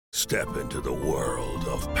Step into the world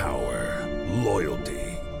of power, loyalty,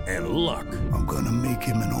 and luck. I'm gonna make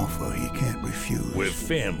him an offer he can't refuse. With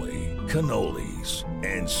family, cannolis,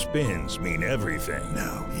 and spins mean everything.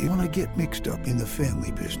 Now, you wanna get mixed up in the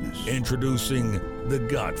family business. Introducing The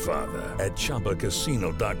Godfather at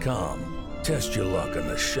ChumbaCasino.com. Test your luck in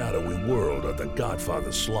the shadowy world of The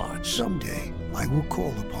Godfather slot. Someday, I will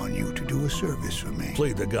call upon you to do a service for me.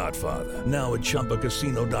 Play The Godfather now at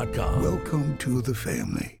ChumbaCasino.com. Welcome to the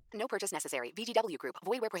family. No purchase necessary. VGW Group.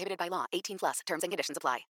 Void where prohibited by law. 18 plus. Terms and conditions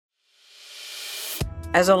apply.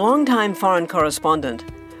 As a longtime foreign correspondent,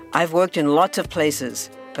 I've worked in lots of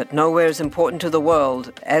places, but nowhere as important to the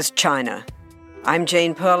world as China. I'm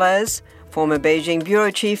Jane Perlez, former Beijing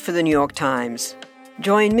bureau chief for the New York Times.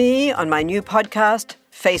 Join me on my new podcast,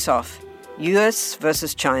 Face Off, U.S.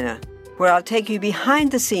 versus China, where I'll take you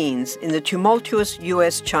behind the scenes in the tumultuous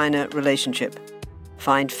U.S.-China relationship.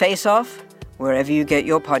 Find Face Off wherever you get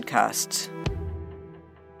your podcasts.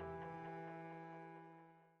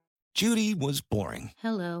 Judy was boring.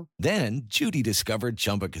 Hello. Then Judy discovered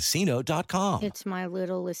ChumbaCasino.com. It's my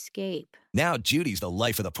little escape. Now Judy's the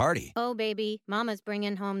life of the party. Oh, baby, mama's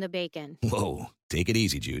bringing home the bacon. Whoa, take it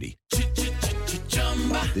easy, Judy.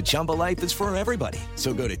 The Chumba life is for everybody.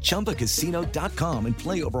 So go to ChumbaCasino.com and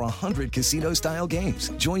play over 100 casino-style games.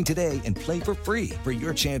 Join today and play for free for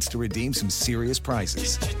your chance to redeem some serious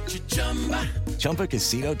prizes.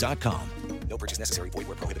 ChumbaCasino.com. No purchase necessary. Void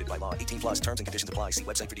where prohibited by law. 18 plus terms and conditions apply. See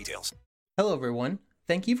website for details. Hello, everyone.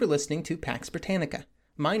 Thank you for listening to Pax Britannica.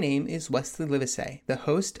 My name is Wesley Livesey, the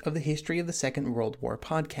host of the History of the Second World War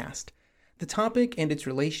podcast. The topic and its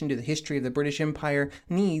relation to the history of the British Empire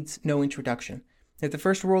needs no introduction. If the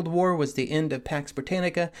First World War was the end of Pax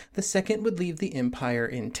Britannica, the Second would leave the Empire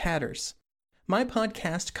in tatters. My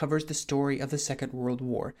podcast covers the story of the Second World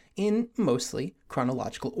War in mostly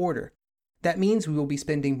chronological order. That means we will be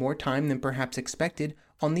spending more time than perhaps expected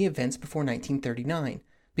on the events before 1939,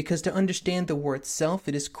 because to understand the war itself,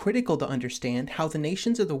 it is critical to understand how the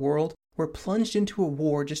nations of the world were plunged into a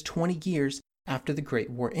war just 20 years after the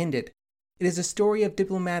Great War ended. It is a story of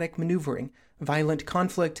diplomatic maneuvering, violent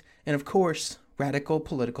conflict, and of course, radical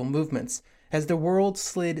political movements, as the world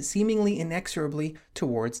slid seemingly inexorably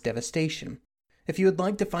towards devastation. If you would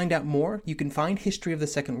like to find out more, you can find History of the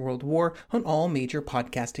Second World War on all major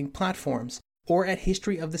podcasting platforms, or at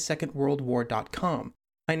historyofthe2ndworldwar.com.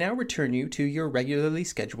 I now return you to your regularly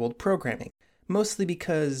scheduled programming, mostly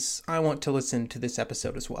because I want to listen to this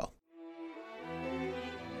episode as well.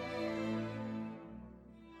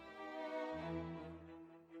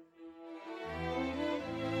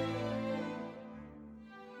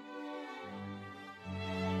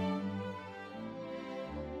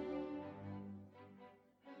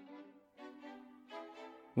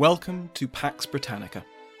 Welcome to Pax Britannica.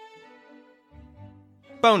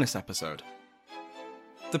 Bonus episode.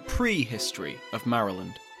 The prehistory of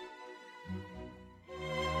Maryland.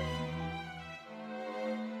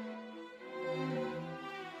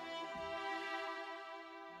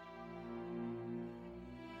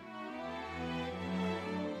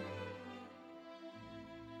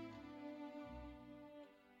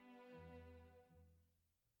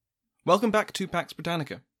 Welcome back to Pax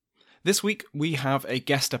Britannica. This week, we have a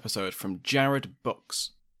guest episode from Jared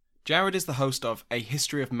Books. Jared is the host of A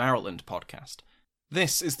History of Maryland podcast.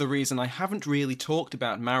 This is the reason I haven't really talked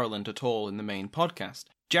about Maryland at all in the main podcast.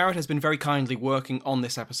 Jared has been very kindly working on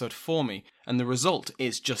this episode for me, and the result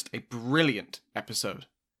is just a brilliant episode.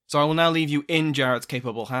 So I will now leave you in Jared's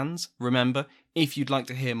capable hands. Remember, if you'd like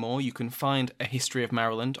to hear more, you can find A History of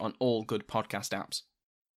Maryland on all good podcast apps.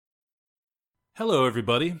 Hello,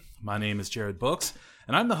 everybody. My name is Jared Books,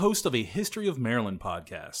 and I'm the host of A History of Maryland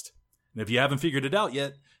podcast. And if you haven't figured it out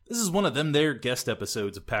yet, this is one of them there guest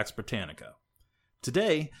episodes of Pax Britannica.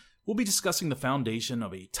 Today, we'll be discussing the foundation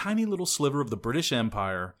of a tiny little sliver of the British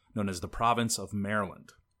Empire known as the province of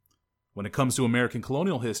Maryland. When it comes to American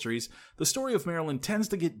colonial histories, the story of Maryland tends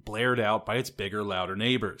to get blared out by its bigger, louder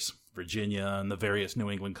neighbors, Virginia and the various New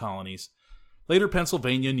England colonies. Later,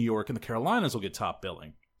 Pennsylvania, New York, and the Carolinas will get top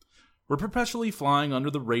billing. We're perpetually flying under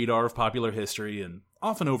the radar of popular history and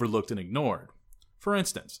often overlooked and ignored. For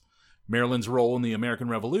instance, Maryland's role in the American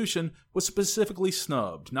Revolution was specifically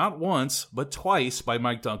snubbed, not once, but twice by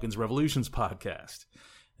Mike Duncan's Revolutions podcast.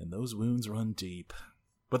 And those wounds run deep.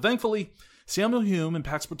 But thankfully, Samuel Hume and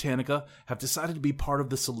Pax Britannica have decided to be part of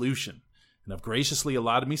the solution, and have graciously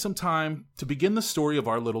allotted me some time to begin the story of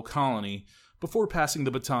our little colony before passing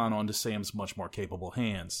the baton on to Sam's much more capable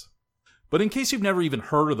hands. But in case you've never even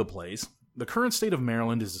heard of the place, the current state of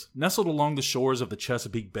Maryland is nestled along the shores of the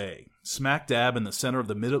Chesapeake Bay, smack dab in the center of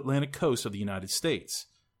the mid-Atlantic coast of the United States.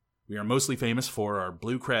 We are mostly famous for our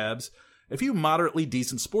Blue Crabs, a few moderately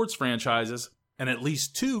decent sports franchises, and at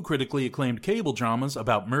least 2 critically acclaimed cable dramas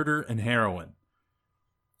about murder and heroin.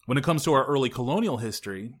 When it comes to our early colonial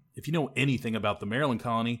history, if you know anything about the Maryland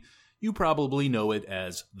colony, you probably know it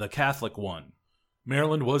as the Catholic one.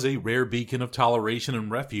 Maryland was a rare beacon of toleration and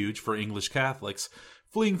refuge for English Catholics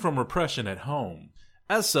fleeing from repression at home.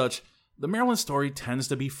 As such, the Maryland story tends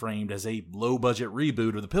to be framed as a low-budget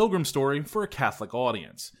reboot of the Pilgrim story for a Catholic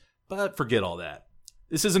audience. But forget all that.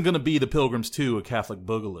 This isn't going to be the Pilgrims 2, A Catholic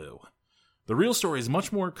Boogaloo. The real story is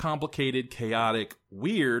much more complicated, chaotic,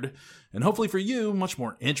 weird, and hopefully for you, much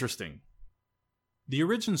more interesting. The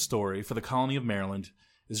origin story for the colony of Maryland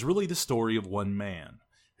is really the story of one man,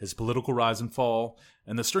 his political rise and fall,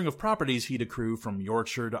 and the string of properties he'd accrue from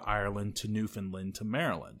Yorkshire to Ireland to Newfoundland to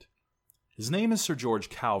Maryland. His name is Sir George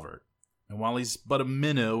Calvert, and while he's but a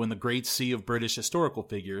minnow in the great sea of British historical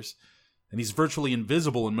figures, and he's virtually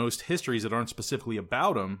invisible in most histories that aren't specifically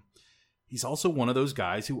about him, he's also one of those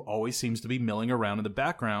guys who always seems to be milling around in the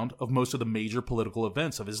background of most of the major political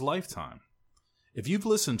events of his lifetime. If you've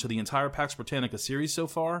listened to the entire Pax Britannica series so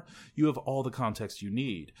far, you have all the context you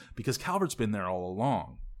need, because Calvert's been there all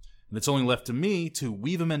along. And it's only left to me to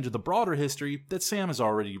weave him into the broader history that Sam has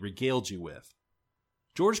already regaled you with.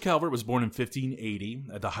 George Calvert was born in 1580,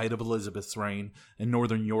 at the height of Elizabeth's reign, in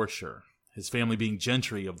northern Yorkshire, his family being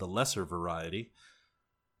gentry of the lesser variety.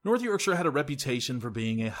 North Yorkshire had a reputation for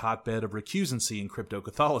being a hotbed of recusancy in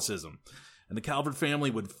crypto-Catholicism, and the Calvert family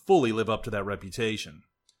would fully live up to that reputation.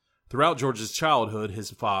 Throughout George's childhood,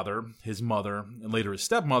 his father, his mother, and later his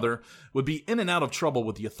stepmother would be in and out of trouble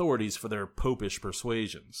with the authorities for their popish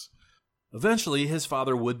persuasions. Eventually, his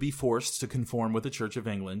father would be forced to conform with the Church of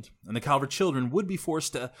England, and the Calvert children would be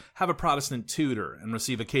forced to have a Protestant tutor and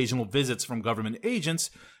receive occasional visits from government agents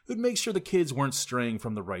who'd make sure the kids weren't straying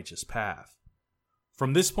from the righteous path.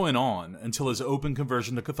 From this point on, until his open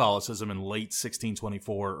conversion to Catholicism in late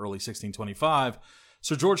 1624, early 1625,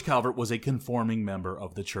 Sir George Calvert was a conforming member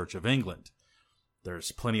of the Church of England.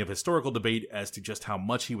 There's plenty of historical debate as to just how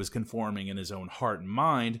much he was conforming in his own heart and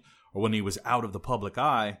mind, or when he was out of the public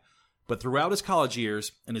eye, but throughout his college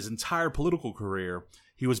years and his entire political career,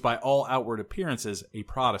 he was by all outward appearances a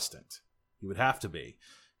Protestant. He would have to be.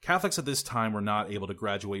 Catholics at this time were not able to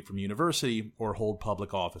graduate from university or hold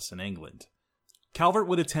public office in England. Calvert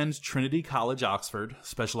would attend Trinity College, Oxford,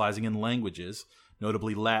 specializing in languages,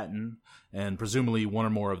 notably Latin, and presumably one or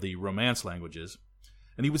more of the Romance languages,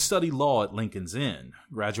 and he would study law at Lincoln's Inn,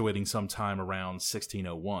 graduating sometime around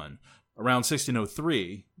 1601. Around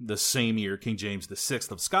 1603, the same year King James VI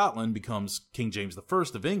of Scotland becomes King James I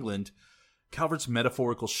of England, Calvert's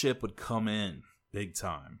metaphorical ship would come in, big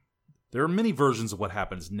time. There are many versions of what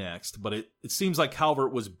happens next, but it seems like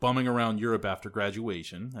Calvert was bumming around Europe after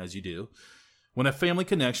graduation, as you do, when a family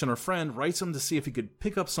connection or friend writes him to see if he could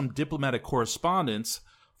pick up some diplomatic correspondence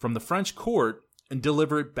from the French court and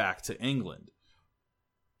deliver it back to England.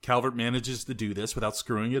 Calvert manages to do this without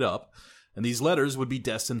screwing it up, and these letters would be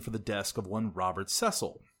destined for the desk of one Robert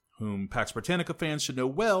Cecil, whom Pax Britannica fans should know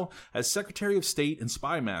well as Secretary of State and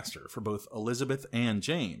Spymaster for both Elizabeth and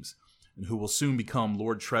James, and who will soon become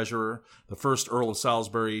Lord Treasurer, the first Earl of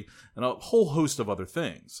Salisbury, and a whole host of other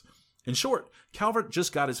things. In short, Calvert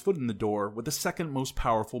just got his foot in the door with the second most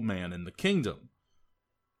powerful man in the kingdom.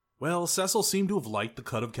 Well, Cecil seemed to have liked the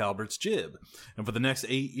cut of Calvert's jib, and for the next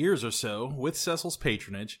 8 years or so, with Cecil's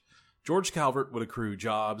patronage, George Calvert would accrue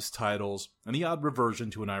jobs, titles, and the odd reversion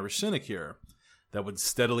to an Irish sinecure that would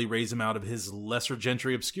steadily raise him out of his lesser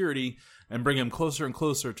gentry obscurity and bring him closer and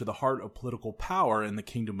closer to the heart of political power in the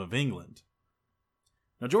Kingdom of England.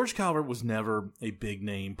 Now, George Calvert was never a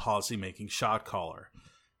big-name, policy-making shot-caller.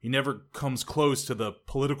 He never comes close to the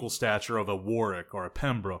political stature of a Warwick or a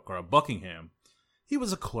Pembroke or a Buckingham. He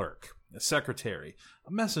was a clerk, a secretary,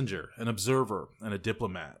 a messenger, an observer, and a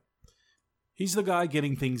diplomat. He's the guy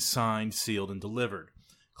getting things signed, sealed, and delivered,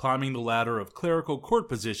 climbing the ladder of clerical court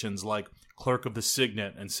positions like Clerk of the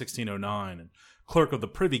Signet in 1609 and Clerk of the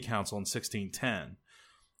Privy Council in 1610.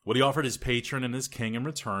 What he offered his patron and his king in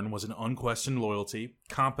return was an unquestioned loyalty,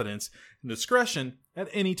 competence, and discretion at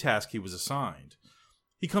any task he was assigned.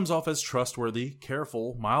 He comes off as trustworthy,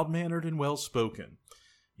 careful, mild-mannered, and well-spoken.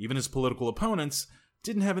 Even his political opponents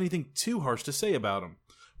didn't have anything too harsh to say about him,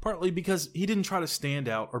 partly because he didn't try to stand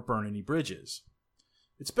out or burn any bridges.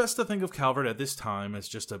 It's best to think of Calvert at this time as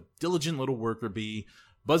just a diligent little worker bee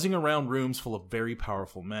buzzing around rooms full of very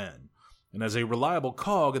powerful men, and as a reliable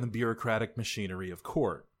cog in the bureaucratic machinery of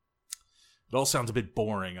court. It all sounds a bit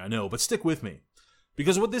boring, I know, but stick with me,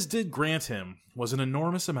 because what this did grant him was an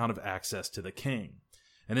enormous amount of access to the king.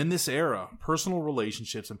 And in this era, personal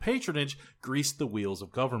relationships and patronage greased the wheels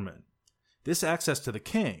of government. This access to the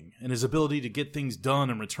king, and his ability to get things done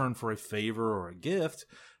in return for a favor or a gift,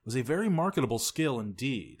 was a very marketable skill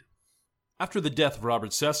indeed. After the death of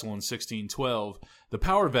Robert Cecil in 1612, the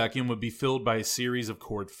power vacuum would be filled by a series of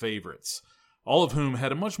court favorites, all of whom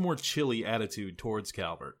had a much more chilly attitude towards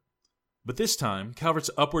Calvert. But this time, Calvert's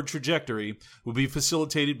upward trajectory would be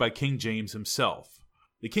facilitated by King James himself.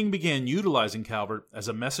 The king began utilizing Calvert as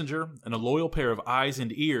a messenger and a loyal pair of eyes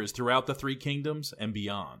and ears throughout the Three Kingdoms and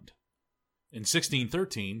beyond. In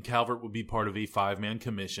 1613, Calvert would be part of a 5-man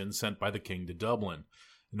commission sent by the king to Dublin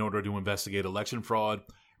in order to investigate election fraud,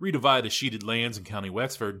 redivide escheated lands in County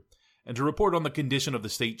Wexford, and to report on the condition of the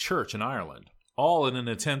state church in Ireland, all in an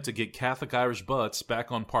attempt to get Catholic Irish butts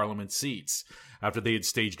back on Parliament seats after they had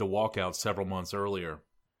staged a walkout several months earlier.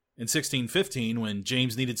 In 1615, when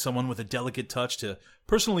James needed someone with a delicate touch to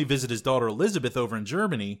personally visit his daughter Elizabeth over in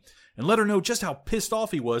Germany and let her know just how pissed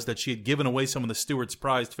off he was that she had given away some of the Stuarts'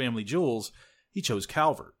 prized family jewels, he chose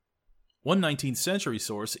Calvert. One 19th century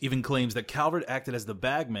source even claims that Calvert acted as the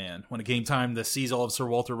bagman when it came time to seize all of Sir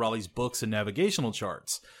Walter Raleigh's books and navigational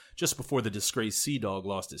charts, just before the disgraced sea dog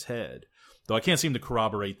lost his head, though I can't seem to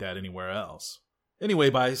corroborate that anywhere else.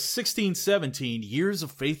 Anyway, by 1617, years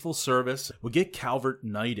of faithful service would get Calvert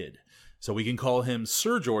knighted, so we can call him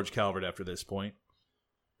Sir George Calvert after this point.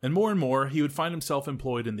 And more, he would find himself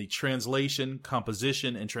employed in the translation,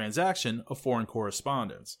 composition, and transaction of foreign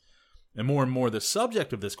correspondence. And more, the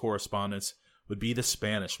subject of this correspondence would be the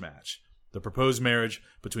Spanish match, the proposed marriage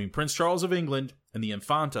between Prince Charles of England and the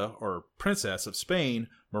Infanta, or Princess of Spain,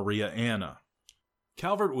 Maria Anna.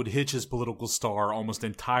 Calvert would hitch his political star almost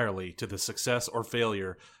entirely to the success or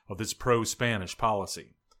failure of this pro-Spanish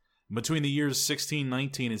policy. Between the years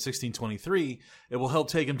 1619 and 1623, it will help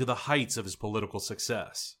take him to the heights of his political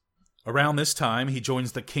success. Around this time, he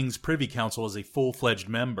joins the King's Privy Council as a full-fledged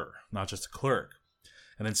member, not just a clerk.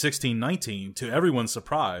 And in 1619, to everyone's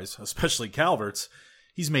surprise, especially Calvert's,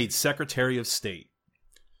 he's made Secretary of State.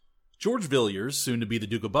 George Villiers, soon to be the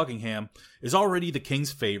Duke of Buckingham, is already the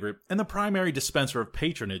king's favorite and the primary dispenser of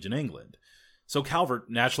patronage in England. So Calvert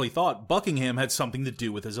naturally thought Buckingham had something to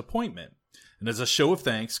do with his appointment. And as a show of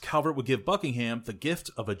thanks, Calvert would give Buckingham the gift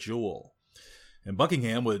of a jewel. And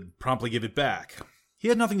Buckingham would promptly give it back. He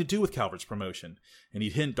had nothing to do with Calvert's promotion, and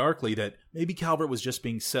he'd hint darkly that maybe Calvert was just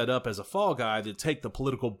being set up as a fall guy to take the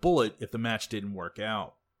political bullet if the match didn't work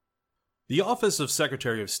out. The office of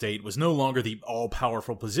Secretary of State was no longer the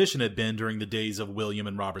all-powerful position it had been during the days of William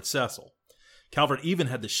and Robert Cecil. Calvert even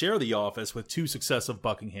had to share the office with 2 successive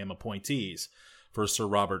Buckingham appointees, first Sir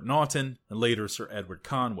Robert Naunton and later Sir Edward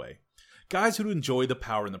Conway, guys who'd enjoy the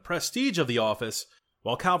power and the prestige of the office,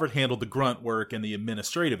 while Calvert handled the grunt work and the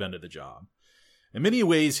administrative end of the job. In many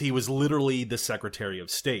ways, he was literally the Secretary of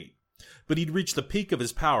State, but he'd reached the peak of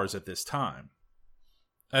his powers at this time.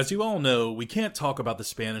 As you all know, we can't talk about the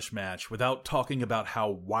Spanish match without talking about how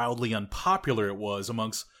wildly unpopular it was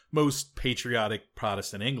amongst most patriotic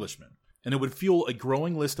Protestant Englishmen, and it would fuel a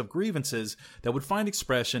growing list of grievances that would find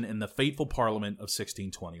expression in the fateful Parliament of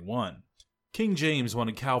 1621. King James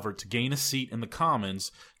wanted Calvert to gain a seat in the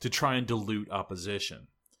Commons to try and dilute opposition.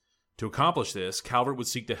 To accomplish this, Calvert would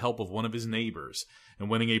seek the help of one of his neighbors in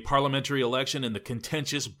winning a parliamentary election in the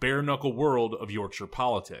contentious bare-knuckle world of Yorkshire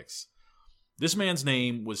politics. This man's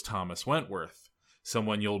name was Thomas Wentworth,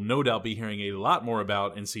 someone you'll no doubt be hearing a lot more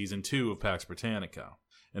about in Season 2 of Pax Britannica.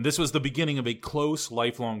 And this was the beginning of a close,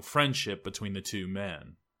 lifelong friendship between the two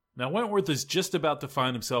men. Now, Wentworth is just about to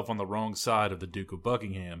find himself on the wrong side of the Duke of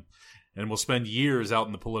Buckingham, and will spend years out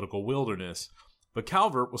in the political wilderness, but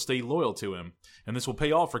Calvert will stay loyal to him, and this will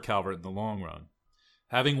pay off for Calvert in the long run.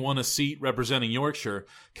 Having won a seat representing Yorkshire,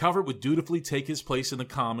 Calvert would dutifully take his place in the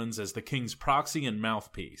Commons as the king's proxy and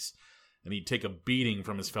mouthpiece, and he'd take a beating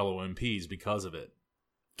from his fellow MPs because of it.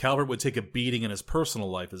 Calvert would take a beating in his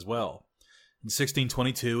personal life as well. In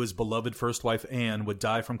 1622, his beloved first wife Anne would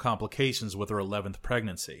die from complications with her 11th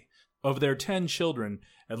pregnancy. Of their 10 children,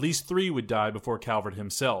 at least 3 would die before Calvert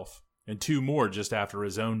himself, and 2 more just after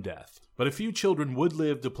his own death. But a few children would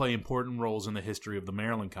live to play important roles in the history of the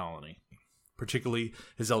Maryland colony, particularly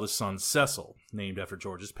his eldest son Cecil, named after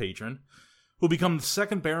George's patron, who will become the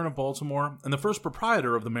 2nd Baron of Baltimore and the first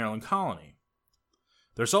proprietor of the Maryland colony.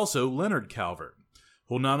 There's also Leonard Calvert,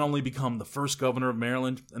 who will not only become the first governor of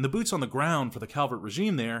Maryland and the boots on the ground for the Calvert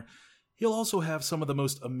regime there, he'll also have some of the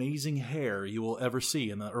most amazing hair you will ever see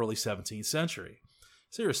in the early 17th century.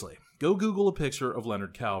 Seriously, go Google a picture of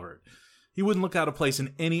Leonard Calvert. He wouldn't look out of place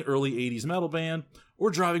in any early 80s metal band,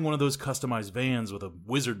 or driving one of those customized vans with a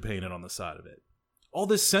wizard painted on the side of it. All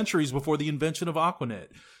this centuries before the invention of Aquanet.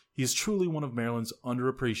 He is truly one of Maryland's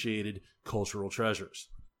underappreciated cultural treasures.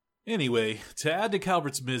 Anyway, to add to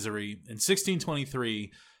Calvert's misery, in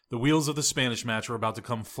 1623, the wheels of the Spanish match were about to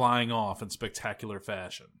come flying off in spectacular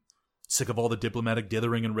fashion. Sick of all the diplomatic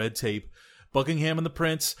dithering and red tape, Buckingham and the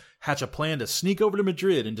Prince hatch a plan to sneak over to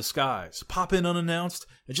Madrid in disguise, pop in unannounced,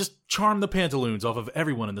 and just charm the pantaloons off of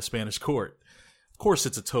everyone in the Spanish court. Of course,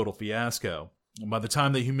 it's a total fiasco. And by the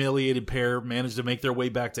time the humiliated pair manage to make their way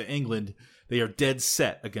back to England, they are dead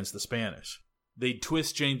set against the Spanish. They'd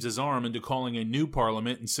twist James's arm into calling a new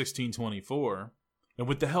parliament in 1624, and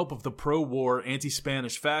with the help of the pro-war,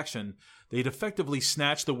 anti-Spanish faction, they'd effectively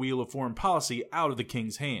snatch the wheel of foreign policy out of the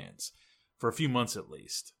king's hands, for a few months at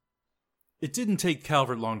least. It didn't take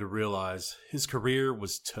Calvert long to realize his career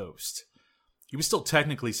was toast. He was still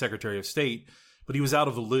technically Secretary of State, but he was out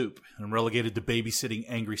of the loop and relegated to babysitting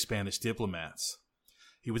angry Spanish diplomats.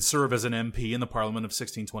 He would serve as an MP in the Parliament of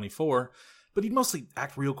 1624, but he'd mostly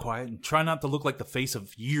act real quiet and try not to look like the face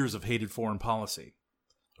of years of hated foreign policy.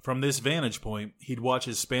 From this vantage point, he'd watch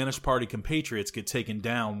his Spanish party compatriots get taken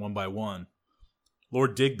down one by one.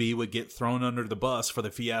 Lord Digby would get thrown under the bus for the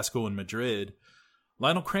fiasco in Madrid.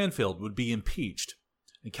 Lionel Cranfield would be impeached,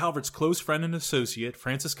 and Calvert's close friend and associate,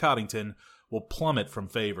 Francis Coddington, will plummet from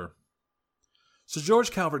favor. So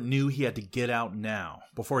George Calvert knew he had to get out now,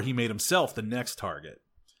 before he made himself the next target.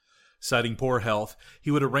 Citing poor health, he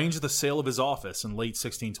would arrange the sale of his office in late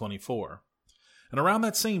 1624. And around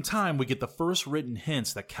that same time, we get the first written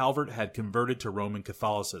hints that Calvert had converted to Roman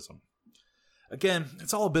Catholicism. Again,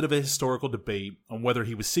 it's all a bit of a historical debate on whether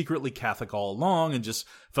he was secretly Catholic all along and just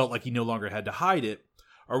felt like he no longer had to hide it,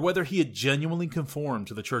 or whether he had genuinely conformed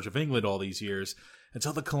to the Church of England all these years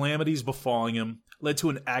until the calamities befalling him led to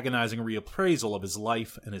an agonizing reappraisal of his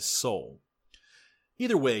life and his soul.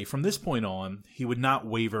 Either way, from this point on, he would not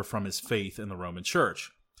waver from his faith in the Roman Church,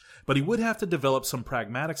 but he would have to develop some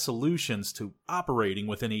pragmatic solutions to operating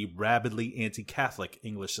within a rabidly anti-Catholic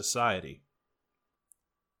English society.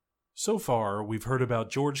 So far, we've heard about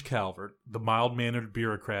George Calvert, the mild-mannered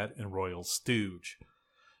bureaucrat and royal stooge.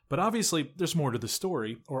 But obviously, there's more to the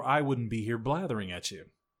story, or I wouldn't be here blathering at you.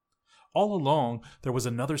 All along, there was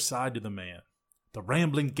another side to the man. The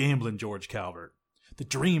rambling, gambling George Calvert. The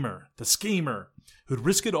dreamer, the schemer, who'd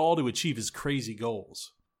risk it all to achieve his crazy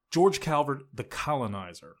goals. George Calvert, the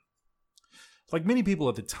colonizer. Like many people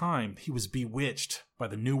at the time, he was bewitched by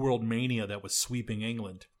the New World mania that was sweeping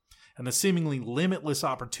England, and the seemingly limitless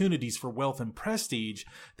opportunities for wealth and prestige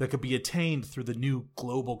that could be attained through the new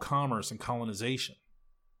global commerce and colonization.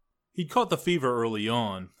 He'd caught the fever early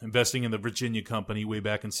on, investing in the Virginia Company way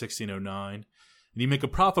back in 1609, and he'd make a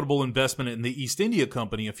profitable investment in the East India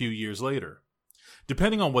Company a few years later.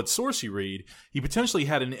 Depending on what source you read, he potentially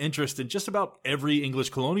had an interest in just about every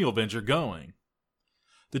English colonial venture going.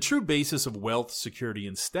 The true basis of wealth, security,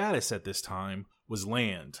 and status at this time was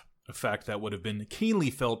land, a fact that would have been keenly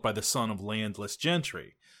felt by the son of landless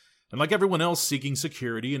gentry. And like everyone else seeking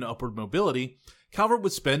security and upward mobility, Calvert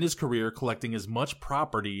would spend his career collecting as much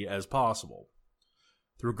property as possible.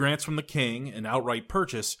 Through grants from the king and outright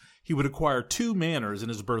purchase, he would acquire 2 manors in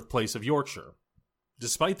his birthplace of Yorkshire.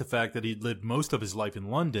 Despite the fact that he'd lived most of his life in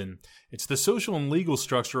London, it's the social and legal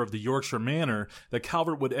structure of the Yorkshire manor that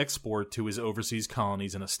Calvert would export to his overseas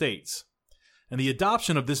colonies and estates. And the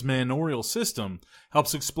adoption of this manorial system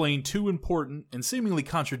helps explain 2 important and seemingly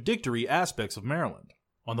contradictory aspects of Maryland.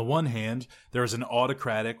 On the one hand, there is an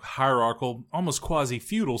autocratic, hierarchical, almost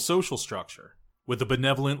quasi-feudal social structure, with the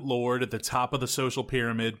benevolent lord at the top of the social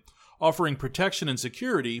pyramid offering protection and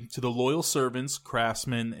security to the loyal servants,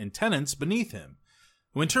 craftsmen, and tenants beneath him,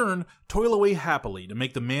 who in turn toil away happily to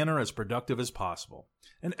make the manor as productive as possible,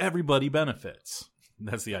 and everybody benefits.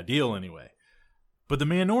 That's the ideal anyway. But the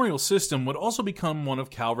manorial system would also become one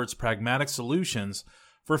of Calvert's pragmatic solutions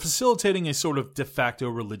for facilitating a sort of de facto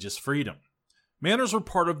religious freedom. Manors were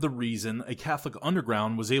part of the reason a Catholic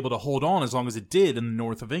underground was able to hold on as long as it did in the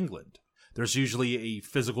north of England. There's usually a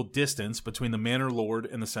physical distance between the manor lord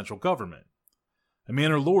and the central government. A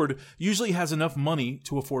manor lord usually has enough money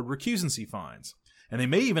to afford recusancy fines, and they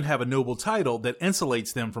may even have a noble title that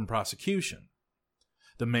insulates them from prosecution.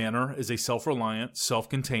 The manor is a self-reliant,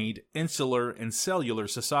 self-contained, insular, and cellular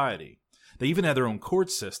society. They even had their own court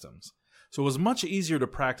systems, so it was much easier to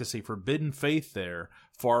practice a forbidden faith there,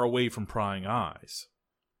 far away from prying eyes.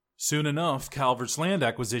 Soon enough, Calvert's land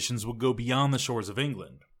acquisitions would go beyond the shores of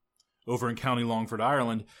England. Over in County Longford,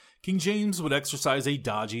 Ireland, King James would exercise a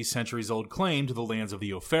dodgy, centuries-old claim to the lands of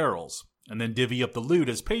the O'Farrells, and then divvy up the loot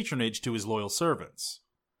as patronage to his loyal servants.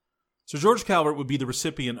 Sir George Calvert would be the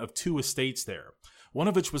recipient of 2 estates there, one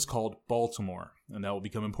of which was called Baltimore, and that will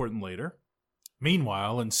become important later.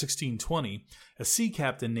 Meanwhile, in 1620, a sea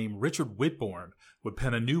captain named Richard Whitbourne would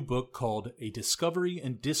pen a new book called A Discovery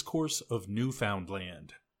and Discourse of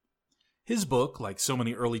Newfoundland. His book, like so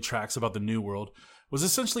many early tracts about the New World, was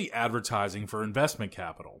essentially advertising for investment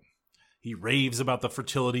capital. He raves about the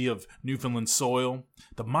fertility of Newfoundland soil,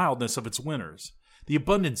 the mildness of its winters, the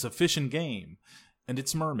abundance of fish and game, and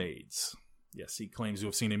its mermaids. Yes, he claims to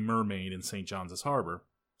have seen a mermaid in St. John's Harbor.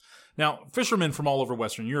 Now, fishermen from all over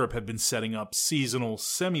Western Europe had been setting up seasonal,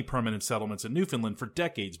 semi-permanent settlements in Newfoundland for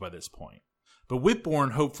decades by this point. But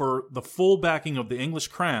Whitbourne hoped for the full backing of the English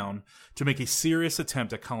crown to make a serious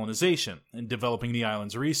attempt at colonization and developing the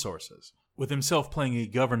island's resources, with himself playing a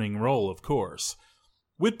governing role, of course.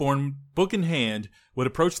 Whitbourne, book in hand, would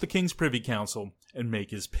approach the King's Privy Council and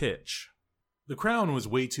make his pitch. The crown was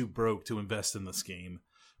way too broke to invest in the scheme,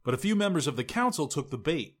 but a few members of the council took the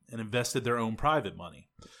bait and invested their own private money,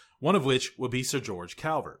 one of which would be Sir George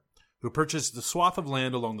Calvert, who purchased a swath of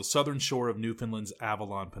land along the southern shore of Newfoundland's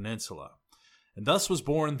Avalon Peninsula. And thus was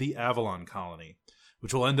born the Avalon Colony,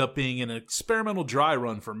 which will end up being an experimental dry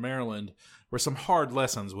run for Maryland, where some hard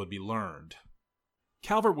lessons would be learned.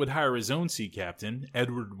 Calvert would hire his own sea captain,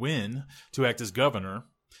 Edward Wynne, to act as governor,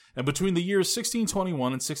 and between the years 1621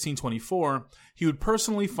 and 1624, he would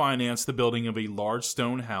personally finance the building of a large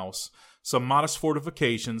stone house, some modest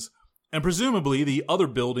fortifications, and presumably the other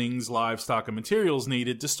buildings, livestock, and materials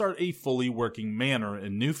needed to start a fully working manor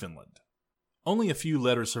in Newfoundland. Only a few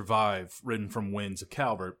letters survive, written from Wynne to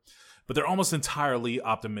Calvert, but they're almost entirely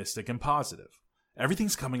optimistic and positive.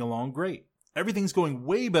 Everything's coming along great. Everything's going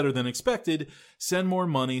way better than expected. Send more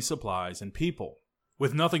money, supplies, and people.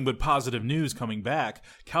 With nothing but positive news coming back,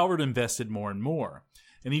 Calvert invested more and more,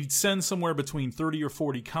 and he'd send somewhere between 30 or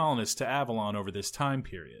 40 colonists to Avalon over this time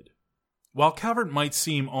period. While Calvert might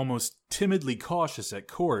seem almost timidly cautious at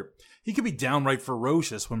court, he could be downright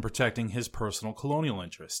ferocious when protecting his personal colonial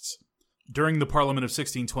interests. During the Parliament of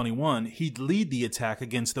 1621, he'd lead the attack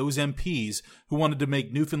against those MPs who wanted to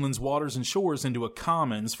make Newfoundland's waters and shores into a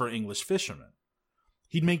commons for English fishermen.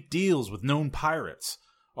 He'd make deals with known pirates,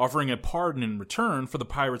 offering a pardon in return for the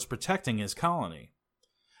pirates protecting his colony.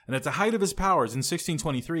 And at the height of his powers in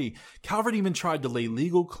 1623, Calvert even tried to lay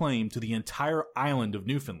legal claim to the entire island of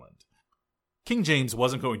Newfoundland. King James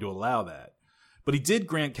wasn't going to allow that, but he did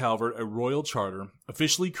grant Calvert a royal charter,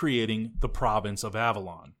 officially creating the province of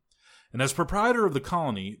Avalon. And as proprietor of the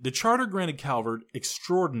colony, the charter granted Calvert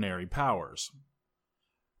extraordinary powers.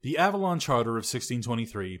 The Avalon Charter of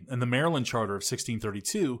 1623 and the Maryland Charter of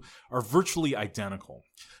 1632 are virtually identical,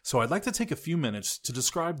 so I'd like to take a few minutes to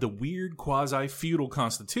describe the weird quasi-feudal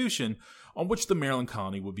constitution on which the Maryland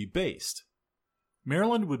colony would be based.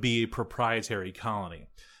 Maryland would be a proprietary colony,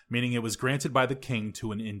 meaning it was granted by the king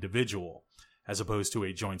to an individual, as opposed to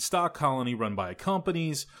a joint stock colony run by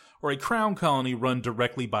companies or a crown colony run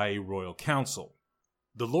directly by a royal council.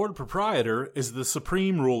 The Lord Proprietor is the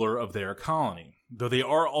supreme ruler of their colony, though they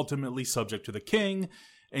are ultimately subject to the king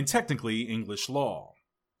and technically English law.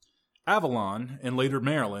 Avalon, and later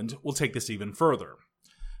Maryland, will take this even further.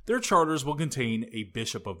 Their charters will contain a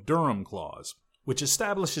Bishop of Durham clause, which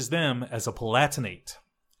establishes them as a palatinate.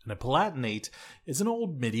 And a palatinate is an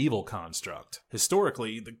old medieval construct.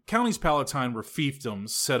 Historically, the counties palatine were fiefdoms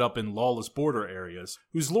set up in lawless border areas,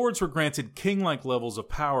 whose lords were granted king-like levels of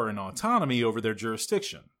power and autonomy over their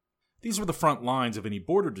jurisdiction. These were the front lines of any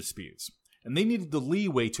border disputes, and they needed the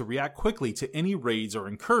leeway to react quickly to any raids or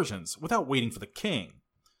incursions without waiting for the king.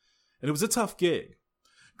 And it was a tough gig.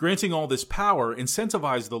 Granting all this power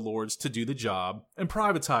incentivized the lords to do the job and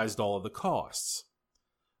privatized all of the costs.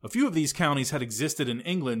 A few of these counties had existed in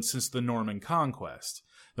England since the Norman conquest,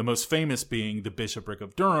 the most famous being the Bishopric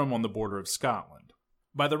of Durham on the border of Scotland.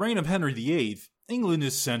 By the reign of Henry VIII, England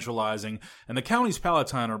is centralizing, and the counties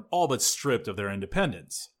palatine are all but stripped of their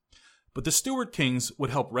independence. But the Stuart kings would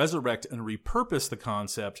help resurrect and repurpose the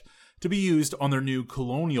concept to be used on their new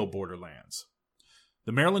colonial borderlands.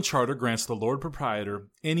 The Maryland Charter grants the Lord Proprietor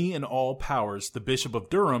any and all powers the Bishop of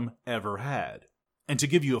Durham ever had. And to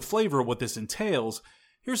give you a flavor of what this entails,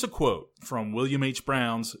 here's a quote from William H.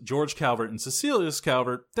 Brown's George Calvert and Cecilius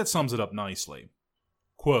Calvert that sums it up nicely.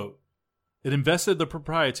 Quote, "It invested the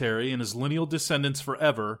proprietary and his lineal descendants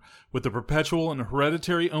forever with the perpetual and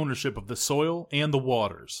hereditary ownership of the soil and the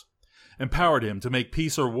waters, empowered him to make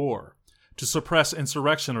peace or war, to suppress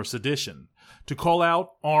insurrection or sedition, to call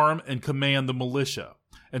out, arm, and command the militia,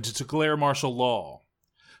 and to declare martial law,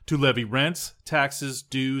 to levy rents, taxes,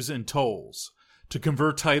 dues, and tolls, to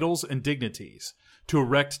confer titles and dignities, to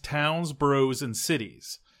erect towns, boroughs, and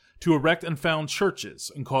cities, to erect and found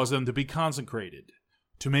churches and cause them to be consecrated,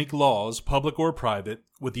 to make laws, public or private,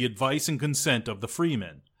 with the advice and consent of the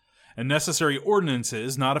freemen, and necessary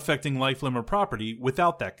ordinances not affecting life, limb, or property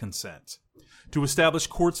without that consent, to establish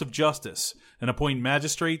courts of justice and appoint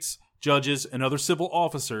magistrates, judges, and other civil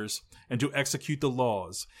officers, and to execute the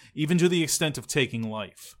laws, even to the extent of taking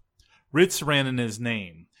life. Writs ran in his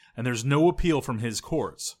name, and there's no appeal from his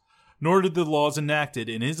courts, nor did the laws enacted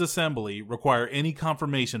in his assembly require any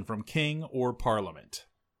confirmation from king or parliament."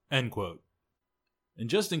 End quote. And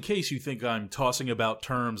just in case you think I'm tossing about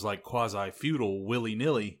terms like quasi-feudal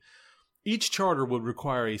willy-nilly, each charter would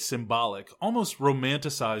require a symbolic, almost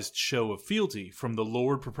romanticized show of fealty from the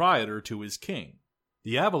Lord Proprietor to his king.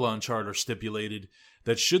 The Avalon Charter stipulated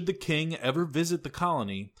that should the king ever visit the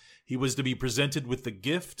colony, he was to be presented with the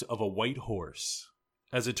gift of a white horse.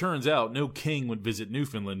 As it turns out, no king would visit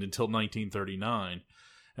Newfoundland until 1939,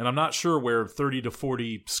 and I'm not sure where 30 to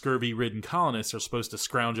 40 scurvy-ridden colonists are supposed to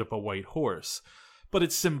scrounge up a white horse, but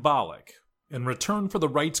it's symbolic. In return for the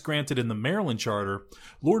rights granted in the Maryland Charter,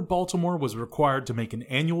 Lord Baltimore was required to make an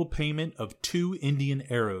annual payment of 2 Indian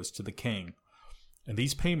arrows to the king. And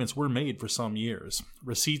these payments were made for some years.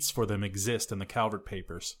 Receipts for them exist in the Calvert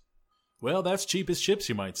Papers. Well, that's cheap as chips,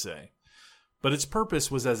 you might say. But its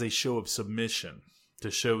purpose was as a show of submission,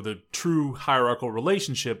 to show the true hierarchical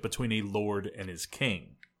relationship between a lord and his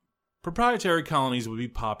king. Proprietary colonies would be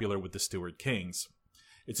popular with the Stuart kings.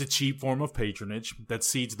 It's a cheap form of patronage that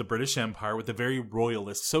seeds the British Empire with a very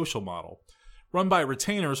royalist social model, run by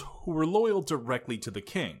retainers who were loyal directly to the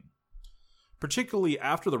king. Particularly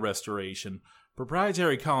after the Restoration,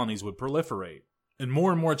 proprietary colonies would proliferate, and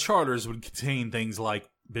more charters would contain things like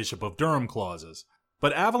Bishop of Durham clauses.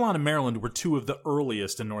 But Avalon and Maryland were 2 of the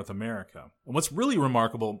earliest in North America. And what's really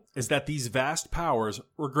remarkable is that these vast powers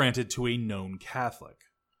were granted to a known Catholic.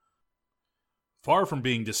 Far from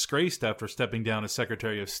being disgraced after stepping down as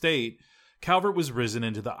Secretary of State, Calvert was risen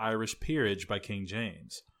into the Irish peerage by King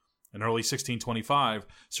James. In early 1625,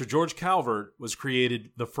 Sir George Calvert was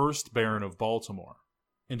created the first Baron of Baltimore,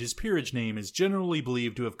 and his peerage name is generally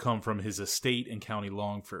believed to have come from his estate in County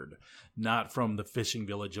Longford, not from the fishing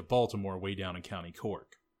village of Baltimore way down in County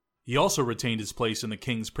Cork. He also retained his place in the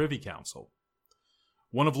King's Privy Council.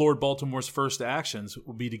 One of Lord Baltimore's first actions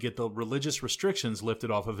would be to get the religious restrictions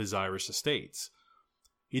lifted off of his Irish estates.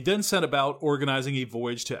 He then set about organizing a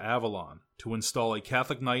voyage to Avalon to install a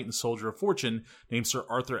Catholic knight and soldier of fortune named Sir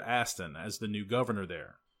Arthur Aston as the new governor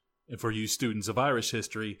there. And for you students of Irish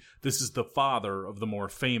history, this is the father of the more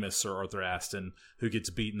famous Sir Arthur Aston, who gets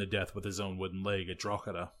beaten to death with his own wooden leg at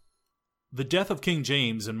Drogheda. The death of King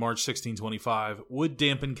James in March 1625 would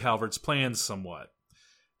dampen Calvert's plans somewhat.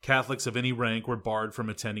 Catholics of any rank were barred from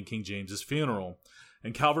attending King James's funeral,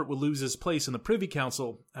 and Calvert would lose his place in the Privy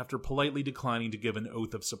Council after politely declining to give an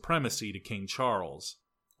oath of supremacy to King Charles.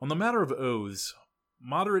 On the matter of oaths,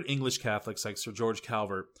 moderate English Catholics like Sir George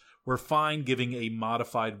Calvert were fine giving a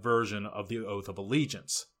modified version of the Oath of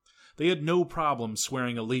Allegiance. They had no problem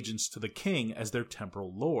swearing allegiance to the king as their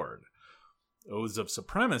temporal lord. Oaths of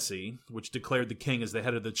supremacy, which declared the king as the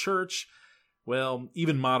head of the church, well,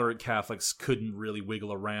 even moderate Catholics couldn't really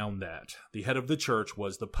wiggle around that. The head of the church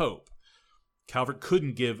was the Pope. Calvert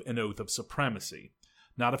couldn't give an oath of supremacy,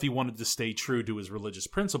 not if he wanted to stay true to his religious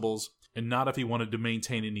principles, and not if he wanted to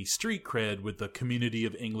maintain any street cred with the community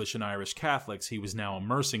of English and Irish Catholics he was now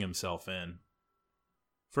immersing himself in.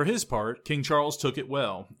 For his part, King Charles took it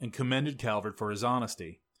well, and commended Calvert for his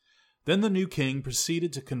honesty. Then the new king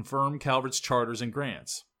proceeded to confirm Calvert's charters and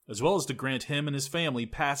grants, as well as to grant him and his family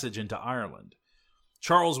passage into Ireland.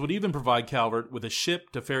 Charles would even provide Calvert with a ship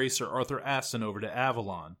to ferry Sir Arthur Aston over to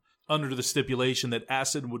Avalon, under the stipulation that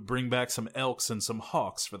Aston would bring back some elks and some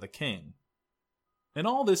hawks for the king. And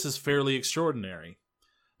all this is fairly extraordinary.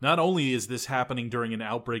 Not only is this happening during an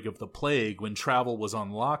outbreak of the plague when travel was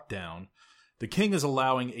on lockdown, the king is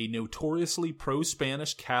allowing a notoriously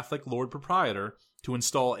pro-Spanish Catholic Lord Proprietor to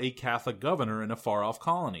install a Catholic governor in a far-off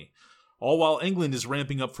colony, all while England is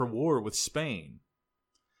ramping up for war with Spain.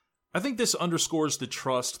 I think this underscores the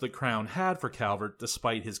trust the crown had for Calvert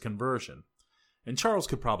despite his conversion, and Charles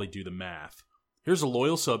could probably do the math. Here's a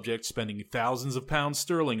loyal subject spending thousands of pounds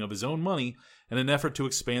sterling of his own money in an effort to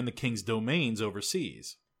expand the king's domains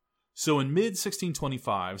overseas. So in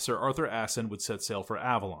mid-1625, Sir Arthur Aston would set sail for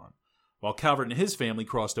Avalon, while Calvert and his family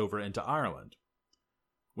crossed over into Ireland.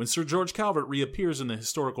 When Sir George Calvert reappears in the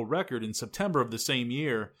historical record in September of the same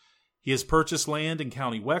year, he has purchased land in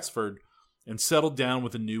County Wexford and settled down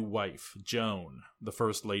with a new wife, Joan, the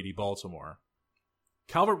First Lady Baltimore.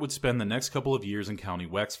 Calvert would spend the next couple of years in County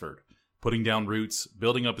Wexford, putting down roots,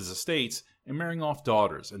 building up his estates, and marrying off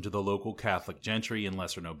daughters into the local Catholic gentry and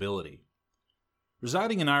lesser nobility.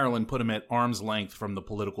 Residing in Ireland put him at arm's length from the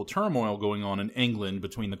political turmoil going on in England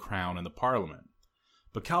between the Crown and the Parliament.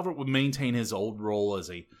 But Calvert would maintain his old role as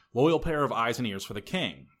a loyal pair of eyes and ears for the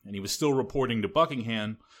king, and he was still reporting to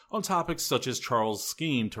Buckingham on topics such as Charles'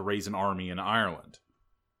 scheme to raise an army in Ireland.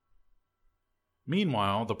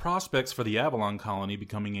 Meanwhile, the prospects for the Avalon colony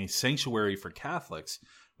becoming a sanctuary for Catholics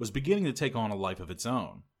was beginning to take on a life of its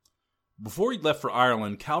own. Before he left for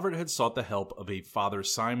Ireland, Calvert had sought the help of a Father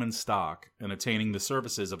Simon Stock in attaining the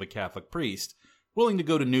services of a Catholic priest willing to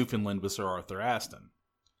go to Newfoundland with Sir Arthur Aston.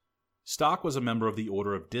 Stock was a member of the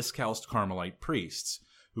Order of Discalced Carmelite Priests,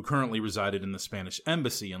 who currently resided in the Spanish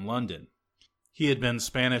Embassy in London. He had been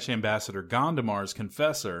Spanish Ambassador Gondomar's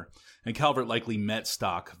confessor, and Calvert likely met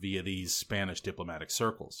Stock via these Spanish diplomatic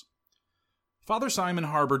circles. Father Simon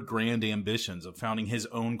harbored grand ambitions of founding his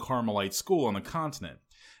own Carmelite school on the continent,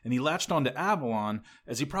 and he latched onto Avalon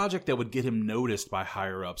as a project that would get him noticed by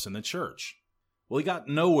higher-ups in the church. Well, he got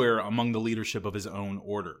nowhere among the leadership of his own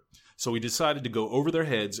order, so he decided to go over their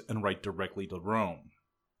heads and write directly to Rome.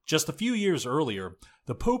 Just a few years earlier,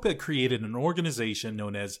 the Pope had created an organization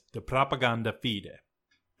known as the Propaganda Fide.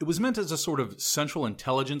 It was meant as a sort of central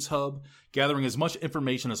intelligence hub, gathering as much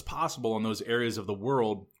information as possible on those areas of the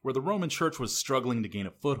world where the Roman Church was struggling to gain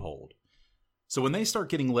a foothold. So when they start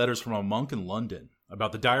getting letters from a monk in London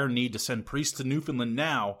about the dire need to send priests to Newfoundland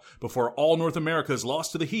now before all North America is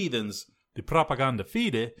lost to the heathens, the Propaganda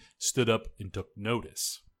Fide stood up and took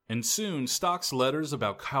notice. And soon, Stock's letters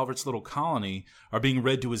about Calvert's little colony are being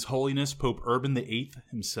read to His Holiness Pope Urban VIII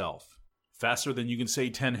himself. Faster than you can say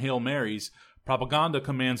 10 Hail Marys, Propaganda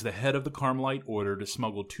commands the head of the Carmelite order to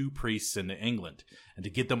smuggle 2 priests into England and to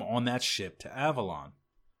get them on that ship to Avalon.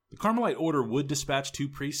 The Carmelite order would dispatch 2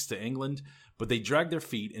 priests to England, but they drag their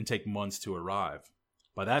feet and take months to arrive.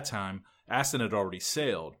 By that time, Aston had already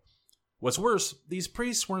sailed. What's worse, these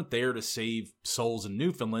priests weren't there to save souls in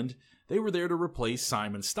Newfoundland. They were there to replace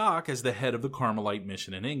Simon Stock as the head of the Carmelite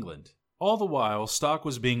mission in England. All the while, Stock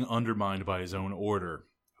was being undermined by his own order,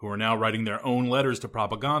 who were now writing their own letters to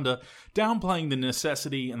Propaganda, downplaying the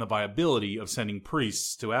necessity and the viability of sending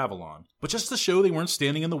priests to Avalon. But just to show they weren't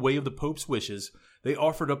standing in the way of the Pope's wishes, they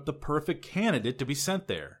offered up the perfect candidate to be sent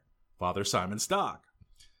there, Father Simon Stock.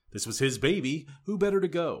 This was his baby, who better to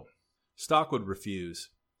go? Stock would refuse.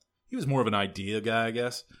 He was more of an idea guy, I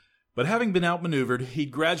guess. But having been outmaneuvered,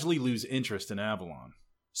 he'd gradually lose interest in Avalon.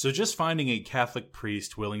 So just finding a Catholic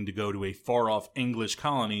priest willing to go to a far-off English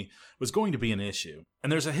colony was going to be an issue, and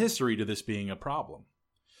there's a history to this being a problem.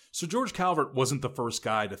 So George Calvert wasn't the first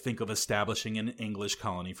guy to think of establishing an English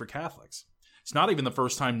colony for Catholics. It's not even the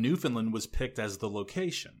first time Newfoundland was picked as the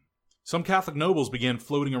location. Some Catholic nobles began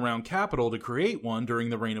floating around capital to create one during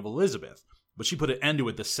the reign of Elizabeth, but she put an end to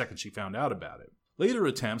it the second she found out about it. Later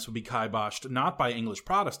attempts would be kiboshed not by English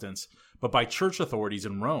Protestants, but by church authorities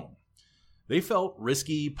in Rome. They felt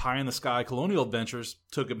risky, pie-in-the-sky colonial adventures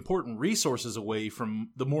took important resources away from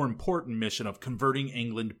the more important mission of converting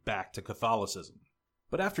England back to Catholicism.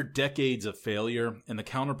 But after decades of failure and the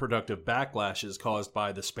counterproductive backlashes caused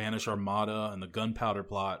by the Spanish Armada and the Gunpowder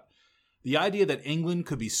Plot, the idea that England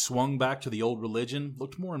could be swung back to the old religion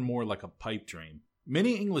looked more and more like a pipe dream.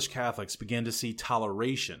 Many English Catholics began to see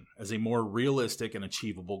toleration as a more realistic and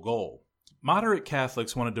achievable goal. Moderate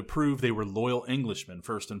Catholics wanted to prove they were loyal Englishmen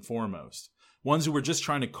first and foremost, ones who were just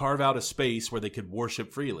trying to carve out a space where they could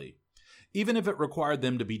worship freely, even if it required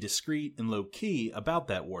them to be discreet and low-key about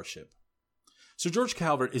that worship. So George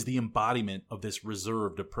Calvert is the embodiment of this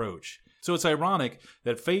reserved approach. So it's ironic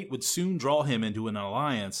that fate would soon draw him into an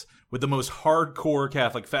alliance with the most hardcore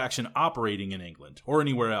Catholic faction operating in England, or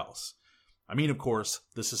anywhere else. I mean, of course,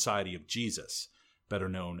 the Society of Jesus, better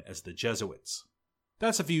known as the Jesuits.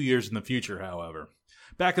 That's a few years in the future, however.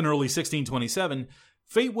 Back in early 1627,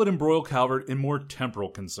 fate would embroil Calvert in more temporal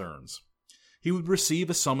concerns. He would receive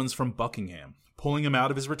a summons from Buckingham, pulling him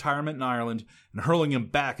out of his retirement in Ireland and hurling him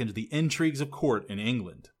back into the intrigues of court in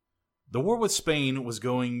England. The war with Spain was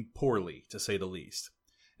going poorly, to say the least,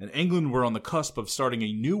 and England were on the cusp of starting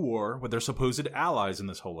a new war with their supposed allies in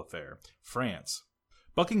this whole affair, France.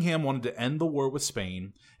 Buckingham wanted to end the war with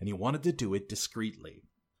Spain, and he wanted to do it discreetly.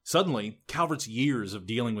 Suddenly, Calvert's years of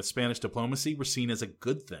dealing with Spanish diplomacy were seen as a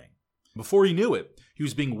good thing. Before he knew it, he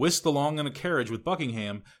was being whisked along in a carriage with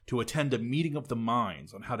Buckingham to attend a meeting of the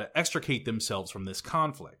minds on how to extricate themselves from this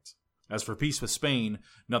conflict. As for peace with Spain,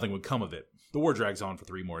 nothing would come of it. The war drags on for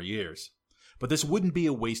 3 more years. But this wouldn't be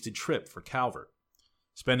a wasted trip for Calvert.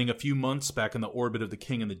 Spending a few months back in the orbit of the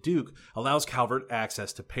king and the duke allows Calvert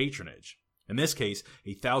access to patronage. In this case,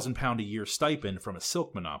 £1,000 a year stipend from a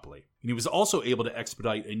silk monopoly. And he was also able to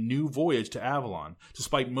expedite a new voyage to Avalon,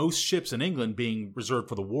 despite most ships in England being reserved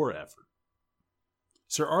for the war effort.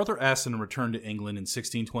 Sir Arthur Aston returned to England in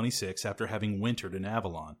 1626 after having wintered in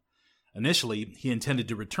Avalon. Initially, he intended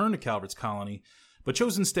to return to Calvert's colony, but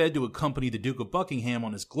chose instead to accompany the Duke of Buckingham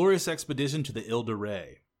on his glorious expedition to the Ile de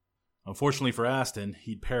Ré. Unfortunately for Aston,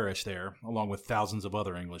 he'd perish there, along with thousands of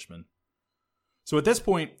other Englishmen. So at this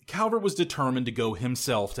point, Calvert was determined to go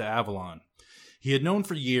himself to Avalon. He had known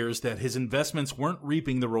for years that his investments weren't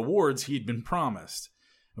reaping the rewards he had been promised,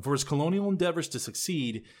 and for his colonial endeavors to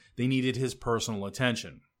succeed, they needed his personal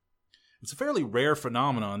attention. It's a fairly rare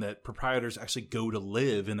phenomenon that proprietors actually go to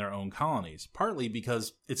live in their own colonies, partly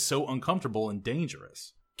because it's so uncomfortable and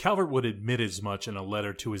dangerous. Calvert would admit as much in a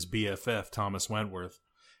letter to his BFF, Thomas Wentworth.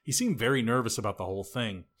 He seemed very nervous about the whole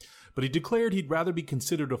thing, but he declared he'd rather be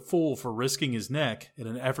considered a fool for risking his neck in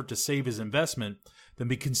an effort to save his investment than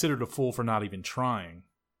be considered a fool for not even trying.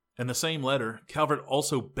 In the same letter, Calvert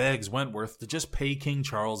also begs Wentworth to just pay King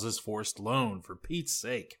Charles's forced loan, for Pete's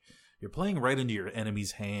sake. You're playing right into your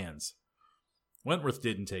enemy's hands. Wentworth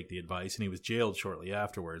didn't take the advice, and he was jailed shortly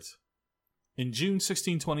afterwards. In June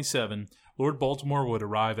 1627, Lord Baltimore would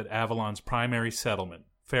arrive at Avalon's primary settlement,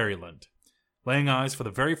 Ferryland, laying eyes for the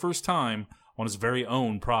very first time on his very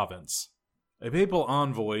own province. A papal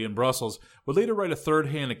envoy in Brussels would later write a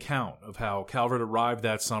third-hand account of how Calvert arrived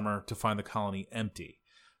that summer to find the colony empty,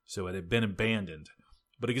 so it had been abandoned,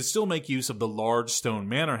 but he could still make use of the large stone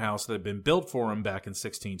manor house that had been built for him back in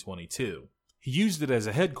 1622. He used it as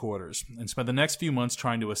a headquarters and spent the next few months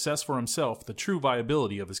trying to assess for himself the true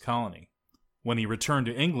viability of his colony. When he returned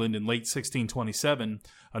to England in late 1627,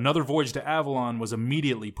 another voyage to Avalon was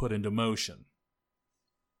immediately put into motion.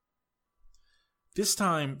 This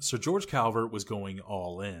time, Sir George Calvert was going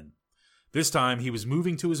all in. This time, he was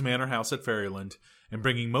moving to his manor house at Ferryland and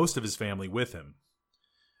bringing most of his family with him.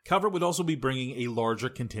 Calvert would also be bringing a larger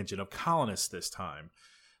contingent of colonists this time.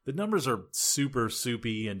 The numbers are super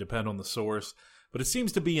soupy and depend on the source, but it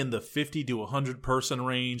seems to be in the 50 to 100 person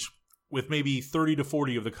range, with maybe 30 to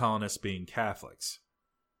 40 of the colonists being Catholics.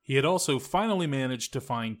 He had also finally managed to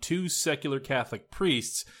find 2 secular Catholic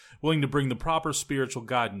priests willing to bring the proper spiritual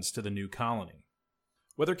guidance to the new colony.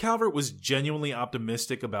 Whether Calvert was genuinely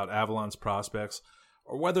optimistic about Avalon's prospects,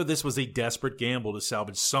 or whether this was a desperate gamble to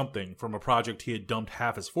salvage something from a project he had dumped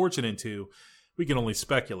half his fortune into, we can only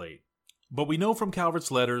speculate. But we know from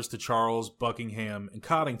Calvert's letters to Charles, Buckingham, and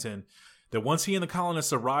Coddington that once he and the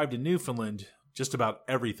colonists arrived in Newfoundland, just about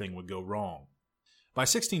everything would go wrong. By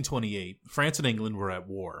 1628, France and England were at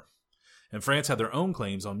war, and France had their own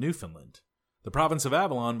claims on Newfoundland. The province of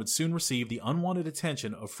Avalon would soon receive the unwanted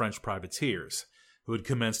attention of French privateers, who had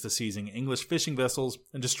commenced to seizing English fishing vessels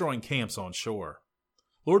and destroying camps on shore.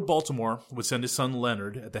 Lord Baltimore would send his son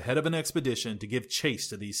Leonard at the head of an expedition to give chase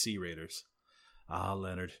to these sea raiders. Ah,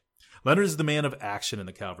 Leonard. Leonard is the man of action in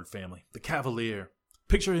the Calvert family, the cavalier.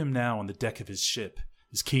 Picture him now on the deck of his ship,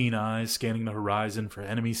 his keen eyes scanning the horizon for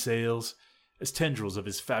enemy sails, as tendrils of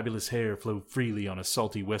his fabulous hair flow freely on a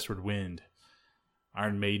salty westward wind.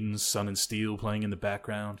 Iron Maiden's Sun and Steel playing in the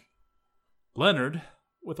background. Leonard,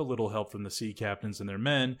 with a little help from the sea captains and their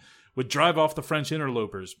men, would drive off the French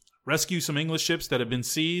interlopers, rescue some English ships that had been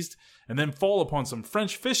seized, and then fall upon some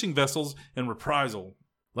French fishing vessels in reprisal.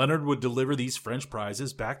 Leonard would deliver these French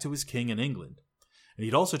prizes back to his king in England, and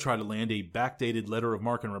he'd also try to land a backdated letter of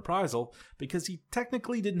marque and reprisal because he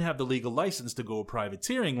technically didn't have the legal license to go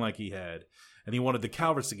privateering like he had, and he wanted the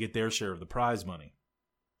Calverts to get their share of the prize money.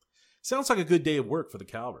 Sounds like a good day of work for the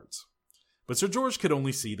Calverts. But Sir George could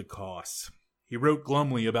only see the costs. He wrote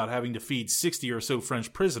glumly about having to feed 60 or so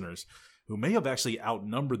French prisoners, who may have actually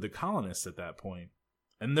outnumbered the colonists at that point.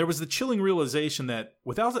 And there was the chilling realization that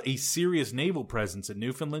without a serious naval presence in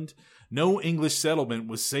Newfoundland, no English settlement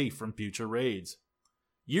was safe from future raids.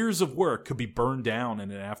 Years of work could be burned down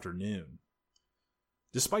in an afternoon.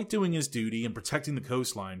 Despite doing his duty and protecting the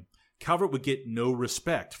coastline, Calvert would get no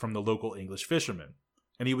respect from the local English fishermen,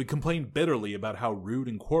 and he would complain bitterly about how rude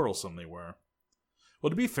and quarrelsome they were.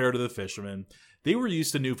 Well, to be fair to the fishermen, they were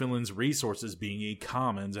used to Newfoundland's resources being a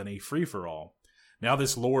commons and a free-for-all. Now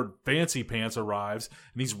this Lord Fancy Pants arrives,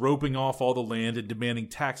 and he's roping off all the land and demanding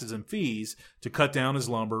taxes and fees to cut down his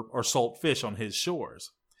lumber or salt fish on his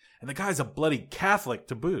shores. And the guy's a bloody Catholic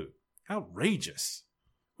to boot. Outrageous.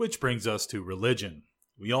 Which brings us to religion.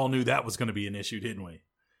 We all knew that was going to be an issue, didn't we?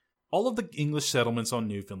 All of the English settlements on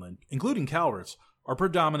Newfoundland, including Calvert's, are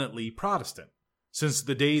predominantly Protestant. Since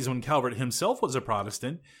the days when Calvert himself was a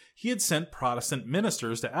Protestant, he had sent Protestant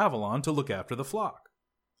ministers to Avalon to look after the flock.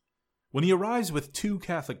 When he arrives with 2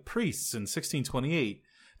 Catholic priests in 1628,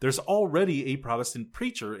 there's already a Protestant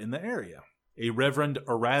preacher in the area, a Reverend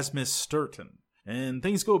Erasmus Sturton, and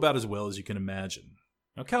things go about as well as you can imagine.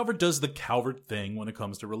 Now, Calvert does the Calvert thing when it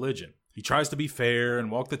comes to religion. He tries to be fair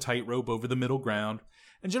and walk the tightrope over the middle ground,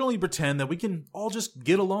 and generally pretend that we can all just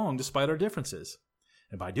get along despite our differences.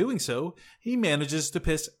 And by doing so, he manages to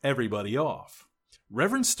piss everybody off.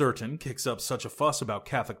 Reverend Sturton kicks up such a fuss about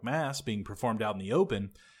Catholic Mass being performed out in the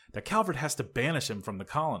open that Calvert has to banish him from the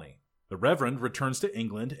colony. The Reverend returns to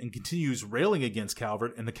England and continues railing against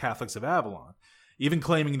Calvert and the Catholics of Avalon, even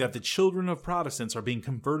claiming that the children of Protestants are being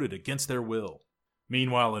converted against their will.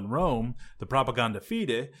 Meanwhile, in Rome, the Propaganda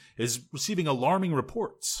Fide is receiving alarming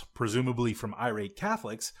reports, presumably from irate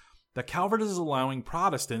Catholics, that Calvert is allowing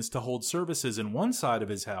Protestants to hold services in one side of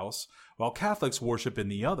his house while Catholics worship in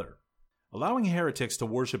the other. Allowing heretics to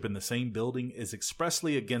worship in the same building is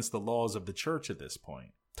expressly against the laws of the church at this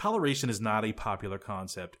point. Toleration is not a popular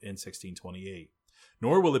concept in 1628,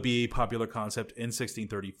 nor will it be a popular concept in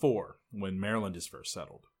 1634, when Maryland is first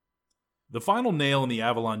settled. The final nail in the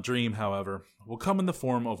Avalon dream, however, will come in the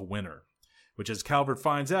form of winter, which, as Calvert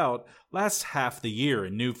finds out, lasts half the year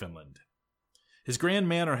in Newfoundland. His grand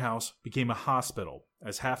manor house became a hospital,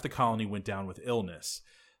 as half the colony went down with illness,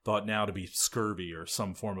 thought now to be scurvy or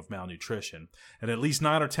some form of malnutrition, and at least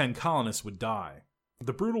 9 or 10 colonists would die.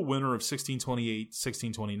 The brutal winter of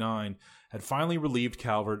 1628-1629 had finally relieved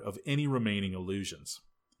Calvert of any remaining illusions.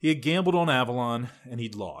 He had gambled on Avalon, and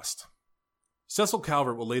he'd lost. Cecil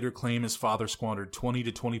Calvert will later claim his father squandered 20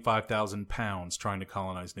 to 25,000 pounds trying to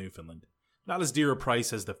colonize Newfoundland. Not as dear a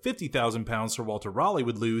price as the 50,000 pounds Sir Walter Raleigh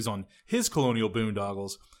would lose on his colonial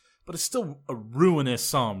boondoggles, but it's still a ruinous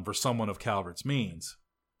sum for someone of Calvert's means.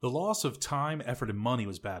 The loss of time, effort, and money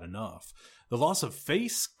was bad enough. The loss of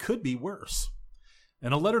face could be worse.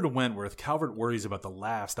 In a letter to Wentworth, Calvert worries about the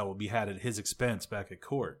laughs that will be had at his expense back at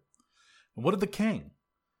court. And what of the king?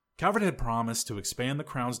 Calvert had promised to expand the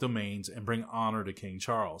crown's domains and bring honor to King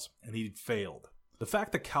Charles, and he'd failed. The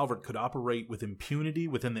fact that Calvert could operate with impunity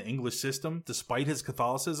within the English system, despite his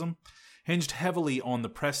Catholicism, hinged heavily on the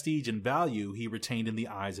prestige and value he retained in the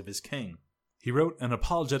eyes of his king. He wrote an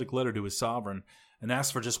apologetic letter to his sovereign and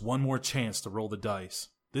asked for just one more chance to roll the dice,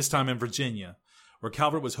 this time in Virginia, where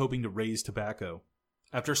Calvert was hoping to raise tobacco.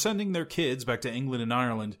 After sending their kids back to England and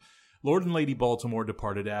Ireland, Lord and Lady Baltimore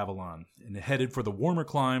departed Avalon and headed for the warmer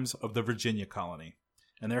climes of the Virginia colony.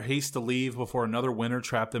 In their haste to leave before another winter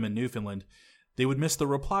trapped them in Newfoundland, they would miss the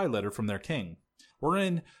reply letter from their king,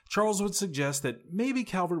 wherein Charles would suggest that maybe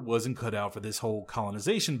Calvert wasn't cut out for this whole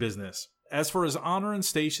colonization business. As for his honor and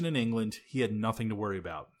station in England, he had nothing to worry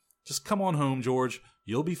about. Just come on home, George.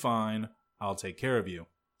 You'll be fine. I'll take care of you.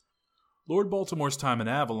 Lord Baltimore's time in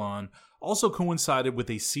Avalon also coincided with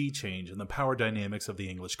a sea change in the power dynamics of the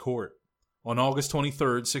English court. On August 23,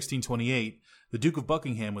 1628, the Duke of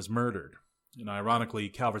Buckingham was murdered. And ironically,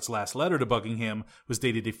 Calvert's last letter to Buckingham was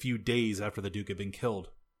dated a few days after the Duke had been killed.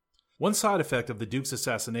 One side effect of the Duke's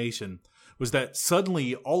assassination was that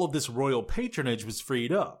suddenly all of this royal patronage was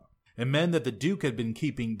freed up, and men that the Duke had been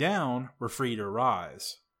keeping down were free to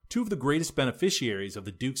rise. Two of the greatest beneficiaries of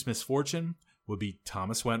the Duke's misfortune would be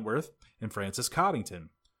Thomas Wentworth and Francis Coddington.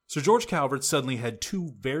 Sir George Calvert suddenly had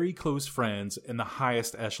two very close friends in the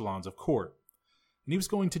highest echelons of court, and he was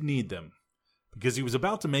going to need them, because he was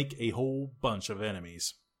about to make a whole bunch of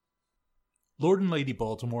enemies. Lord and Lady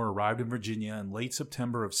Baltimore arrived in Virginia in late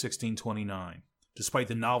September of 1629. Despite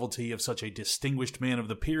the novelty of such a distinguished man of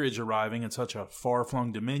the peerage arriving in such a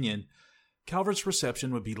far-flung dominion, Calvert's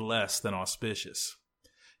reception would be less than auspicious.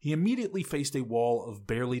 He immediately faced a wall of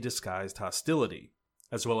barely disguised hostility,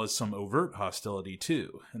 as well as some overt hostility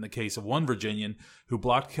too, in the case of one Virginian who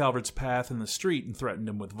blocked Calvert's path in the street and threatened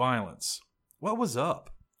him with violence. What was up?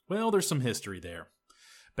 Well, there's some history there.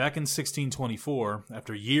 Back in 1624,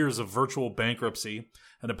 after years of virtual bankruptcy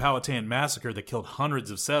and a Powhatan massacre that killed hundreds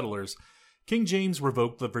of settlers, King James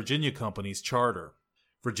revoked the Virginia Company's charter.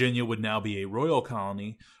 Virginia would now be a royal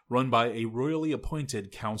colony run by a royally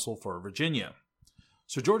appointed Council for Virginia.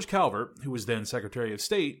 Sir George Calvert, who was then Secretary of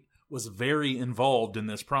State, was very involved in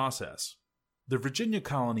this process. The Virginia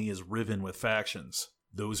colony is riven with factions,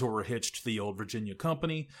 those who were hitched to the old Virginia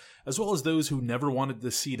Company, as well as those who never wanted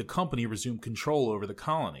to see the company resume control over the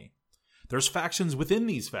colony. There's factions within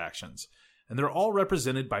these factions, and they're all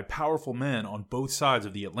represented by powerful men on both sides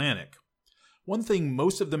of the Atlantic. One thing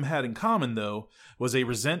most of them had in common, though, was a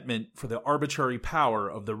resentment for the arbitrary power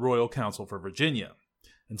of the Royal Council for Virginia.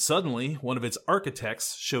 And suddenly, one of its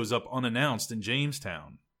architects shows up unannounced in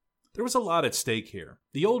Jamestown. There was a lot at stake here.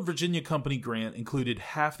 The old Virginia Company grant included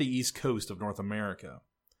half the east coast of North America.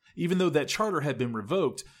 Even though that charter had been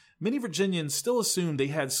revoked, many Virginians still assumed they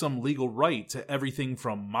had some legal right to everything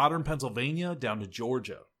from modern Pennsylvania down to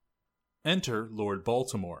Georgia. Enter Lord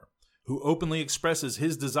Baltimore, who openly expresses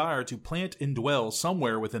his desire to plant and dwell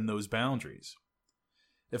somewhere within those boundaries.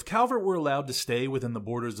 If Calvert were allowed to stay within the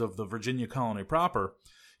borders of the Virginia colony proper,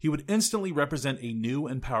 he would instantly represent a new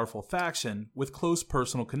and powerful faction with close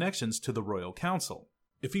personal connections to the royal council.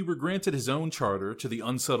 If he were granted his own charter to the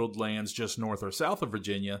unsettled lands just north or south of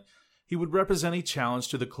Virginia, he would represent a challenge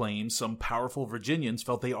to the claims some powerful Virginians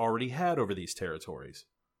felt they already had over these territories.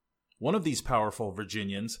 One of these powerful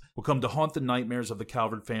Virginians will come to haunt the nightmares of the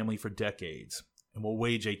Calvert family for decades, and will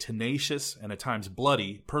wage a tenacious and at times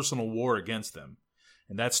bloody personal war against them,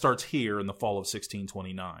 and that starts here in the fall of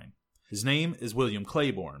 1629. His name is William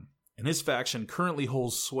Claiborne, and his faction currently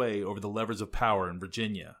holds sway over the levers of power in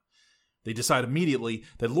Virginia. They decide immediately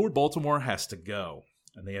that Lord Baltimore has to go,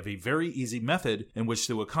 and they have a very easy method in which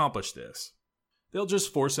to accomplish this. They'll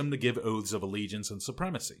just force him to give oaths of allegiance and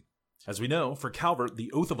supremacy. As we know, for Calvert,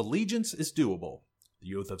 the oath of allegiance is doable.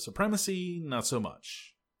 The oath of supremacy, not so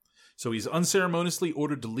much. So he's unceremoniously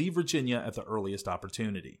ordered to leave Virginia at the earliest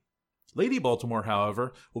opportunity. Lady Baltimore,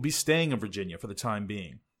 however, will be staying in Virginia for the time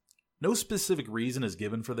being. No specific reason is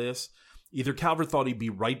given for this. Either Calvert thought he'd be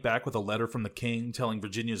right back with a letter from the king telling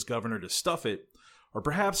Virginia's governor to stuff it, or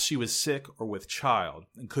perhaps she was sick or with child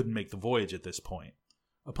and couldn't make the voyage at this point.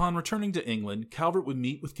 Upon returning to England, Calvert would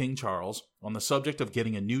meet with King Charles on the subject of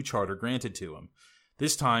getting a new charter granted to him,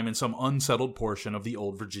 this time in some unsettled portion of the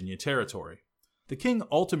old Virginia territory. The king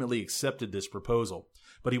ultimately accepted this proposal,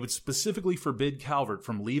 but he would specifically forbid Calvert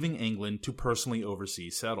from leaving England to personally oversee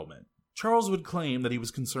settlement. Charles would claim that he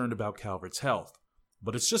was concerned about Calvert's health,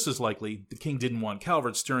 but it's just as likely the king didn't want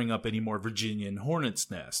Calvert stirring up any more Virginian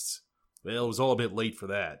hornets' nests. Well, it was all a bit late for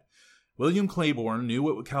that. William Claiborne knew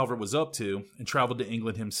what Calvert was up to and traveled to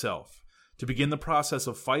England himself to begin the process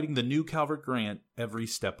of fighting the new Calvert grant every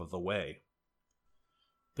step of the way.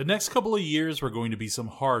 The next couple of years were going to be some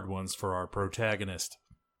hard ones for our protagonist.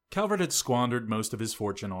 Calvert had squandered most of his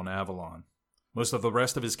fortune on Avalon. Most of the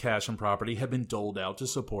rest of his cash and property had been doled out to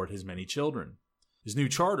support his many children. His new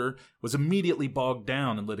charter was immediately bogged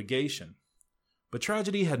down in litigation. But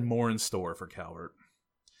tragedy had more in store for Calvert.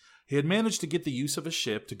 He had managed to get the use of a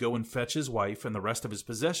ship to go and fetch his wife and the rest of his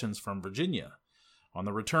possessions from Virginia. On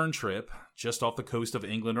the return trip, just off the coast of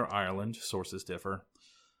England or Ireland, sources differ,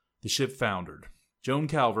 the ship foundered. Joan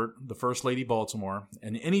Calvert, the First Lady Baltimore,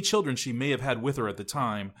 and any children she may have had with her at the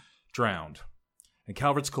time, drowned. And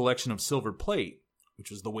Calvert's collection of silver plate,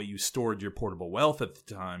 which was the way you stored your portable wealth at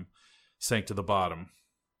the time, sank to the bottom.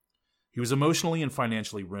 He was emotionally and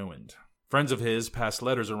financially ruined. Friends of his passed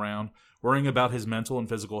letters around, worrying about his mental and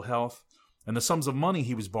physical health, and the sums of money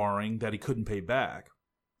he was borrowing that he couldn't pay back.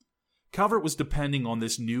 Calvert was depending on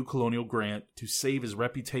this new colonial grant to save his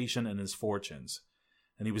reputation and his fortunes,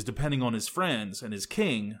 and he was depending on his friends and his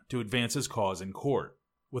king to advance his cause in court.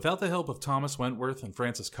 Without the help of Thomas Wentworth and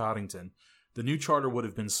Francis Cottington, the new charter would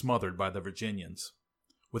have been smothered by the Virginians.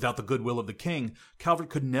 Without the goodwill of the king, Calvert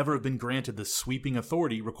could never have been granted the sweeping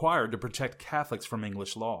authority required to protect Catholics from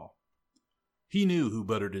English law. He knew who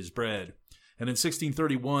buttered his bread, and in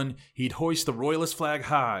 1631 he'd hoist the Royalist flag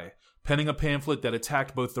high, penning a pamphlet that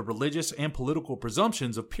attacked both the religious and political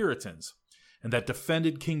presumptions of Puritans, and that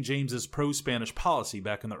defended King James's pro-Spanish policy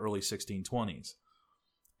back in the early 1620s.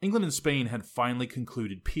 England and Spain had finally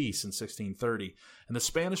concluded peace in 1630, and the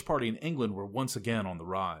Spanish party in England were once again on the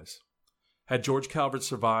rise. Had George Calvert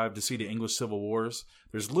survived to see the English Civil Wars,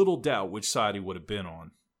 there's little doubt which side he would have been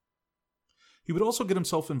on. He would also get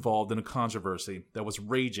himself involved in a controversy that was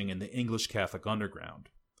raging in the English Catholic underground.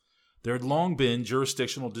 There had long been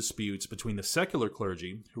jurisdictional disputes between the secular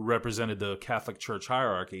clergy, who represented the Catholic Church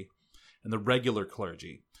hierarchy, and the regular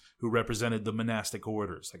clergy, who represented the monastic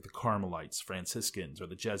orders like the Carmelites, Franciscans, or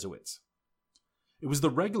the Jesuits. It was the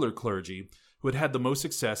regular clergy who had had the most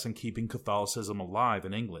success in keeping Catholicism alive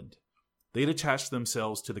in England. They had attached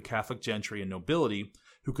themselves to the Catholic gentry and nobility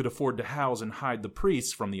who could afford to house and hide the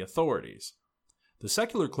priests from the authorities. The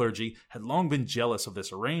secular clergy had long been jealous of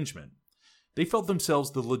this arrangement. They felt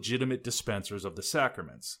themselves the legitimate dispensers of the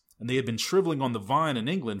sacraments, and they had been shriveling on the vine in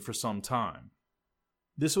England for some time.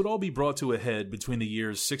 This would all be brought to a head between the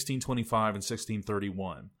years 1625 and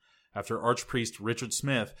 1631, after Archpriest Richard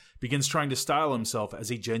Smith begins trying to style himself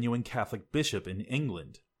as a genuine Catholic bishop in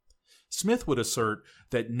England. Smith would assert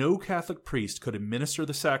that no Catholic priest could administer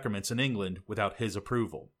the sacraments in England without his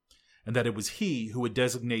approval, and that it was he who would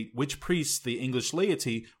designate which priests the English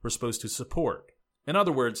laity were supposed to support. In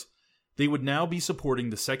other words, they would now be supporting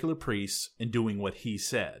the secular priests and doing what he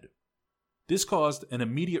said. This caused an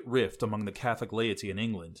immediate rift among the Catholic laity in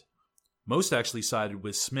England. Most actually sided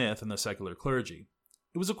with Smith and the secular clergy.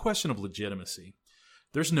 It was a question of legitimacy.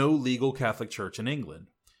 There's no legal Catholic church in England,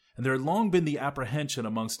 and there had long been the apprehension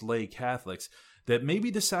amongst lay Catholics that maybe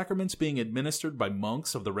the sacraments being administered by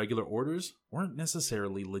monks of the regular orders weren't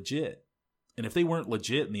necessarily legit. And if they weren't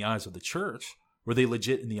legit in the eyes of the church, were they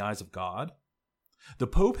legit in the eyes of God? The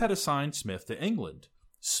Pope had assigned Smith to England.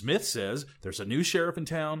 Smith says there's a new sheriff in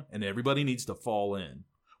town and everybody needs to fall in.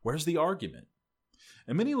 Where's the argument?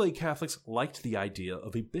 And many lay Catholics liked the idea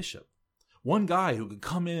of a bishop. One guy who could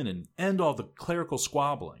come in and end all the clerical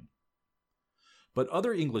squabbling. But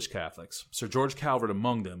other English Catholics, Sir George Calvert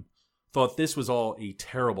among them, thought this was all a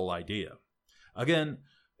terrible idea. Again,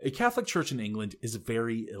 a Catholic church in England is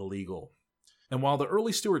very illegal. And while the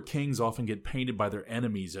early Stuart kings often get painted by their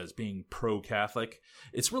enemies as being pro-Catholic,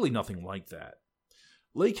 it's really nothing like that.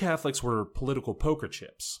 Lay Catholics were political poker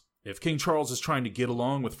chips. If King Charles is trying to get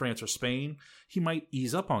along with France or Spain, he might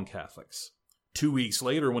ease up on Catholics. 2 weeks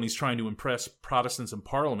later, when he's trying to impress Protestants in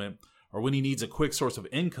Parliament, or when he needs a quick source of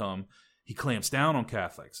income, he clamps down on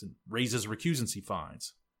Catholics and raises recusancy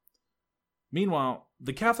fines. Meanwhile,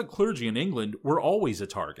 the Catholic clergy in England were always a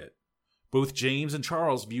target. Both James and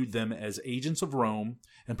Charles viewed them as agents of Rome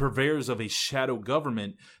and purveyors of a shadow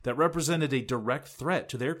government that represented a direct threat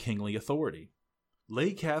to their kingly authority.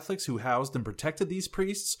 Lay Catholics who housed and protected these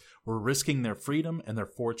priests were risking their freedom and their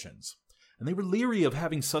fortunes, and they were leery of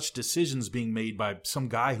having such decisions being made by some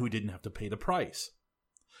guy who didn't have to pay the price.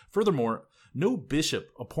 Furthermore, no bishop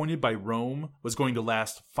appointed by Rome was going to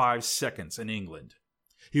last 5 seconds in England.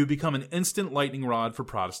 He would become an instant lightning rod for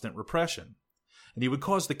Protestant repression, and he would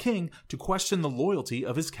cause the king to question the loyalty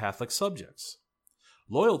of his Catholic subjects.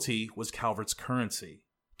 Loyalty was Calvert's currency.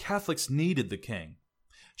 Catholics needed the king.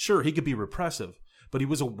 Sure, he could be repressive, but he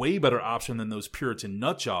was a way better option than those Puritan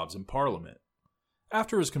nutjobs in Parliament.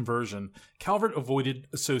 After his conversion, Calvert avoided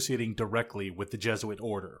associating directly with the Jesuit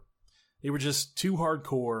order. They were just too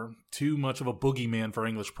hardcore, too much of a boogeyman for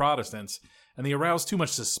English Protestants, and they aroused too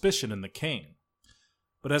much suspicion in the king.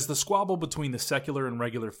 But as the squabble between the secular and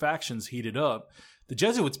regular factions heated up, the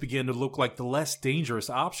Jesuits began to look like the less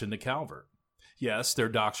dangerous option to Calvert. Yes, their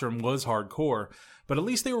doctrine was hardcore, but at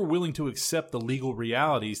least they were willing to accept the legal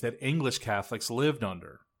realities that English Catholics lived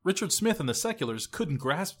under. Richard Smith and the seculars couldn't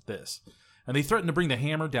grasp this, and they threatened to bring the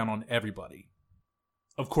hammer down on everybody.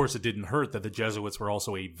 Of course, it didn't hurt that the Jesuits were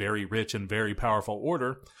also a very rich and very powerful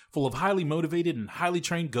order, full of highly motivated and highly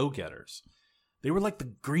trained go-getters. They were like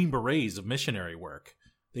the Green Berets of missionary work.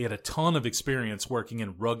 They had a ton of experience working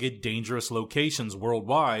in rugged, dangerous locations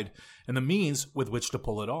worldwide, and the means with which to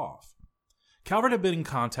pull it off. Calvert had been in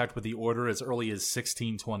contact with the order as early as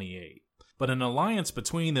 1628, but an alliance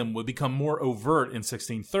between them would become more overt in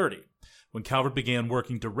 1630, when Calvert began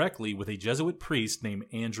working directly with a Jesuit priest named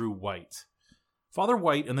Andrew White. Father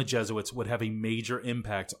White and the Jesuits would have a major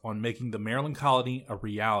impact on making the Maryland colony a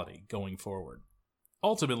reality going forward.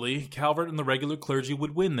 Ultimately, Calvert and the regular clergy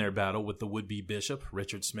would win their battle with the would-be bishop,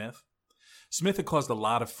 Richard Smith. Smith had caused a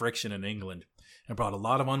lot of friction in England and brought a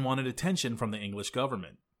lot of unwanted attention from the English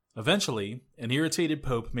government. Eventually, an irritated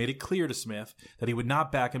pope made it clear to Smith that he would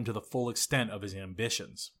not back him to the full extent of his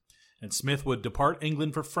ambitions, and Smith would depart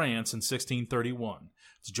England for France in 1631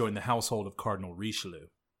 to join the household of Cardinal Richelieu.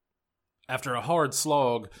 After a hard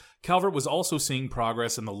slog, Calvert was also seeing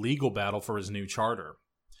progress in the legal battle for his new charter.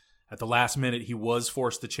 At the last minute, he was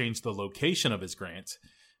forced to change the location of his grant.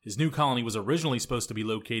 His new colony was originally supposed to be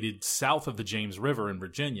located south of the James River in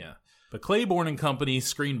Virginia, but Claiborne and Company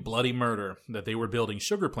screamed bloody murder that they were building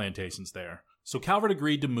sugar plantations there, so Calvert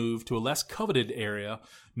agreed to move to a less coveted area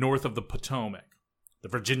north of the Potomac. The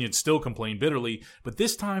Virginians still complained bitterly, but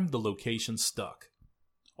this time the location stuck.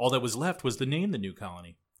 All that was left was to name the new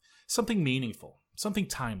colony. Something meaningful, something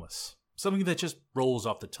timeless, something that just rolls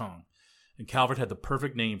off the tongue. And Calvert had the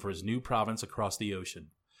perfect name for his new province across the ocean.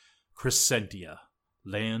 Crescentia,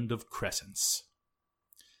 land of crescents.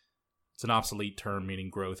 It's an obsolete term meaning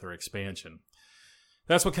growth or expansion.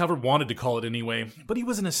 That's what Calvert wanted to call it anyway, but he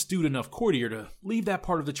was an astute enough courtier to leave that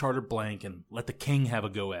part of the charter blank and let the king have a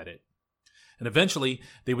go at it. And eventually,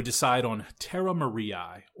 they would decide on Terra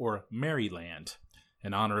Mariae, or Maryland,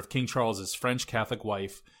 in honor of King Charles's French Catholic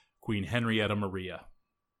wife, Queen Henrietta Maria.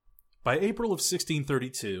 By April of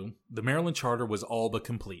 1632, the Maryland Charter was all but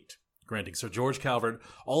complete, granting Sir George Calvert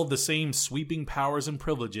all of the same sweeping powers and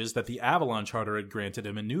privileges that the Avalon Charter had granted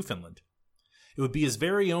him in Newfoundland. It would be his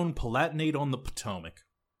very own Palatinate on the Potomac.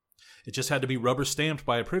 It just had to be rubber-stamped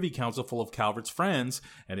by a privy council full of Calvert's friends,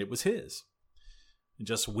 and it was his. And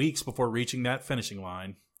just weeks before reaching that finishing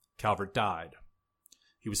line, Calvert died.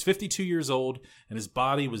 He was 52 years old, and his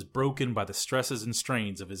body was broken by the stresses and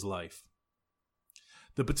strains of his life.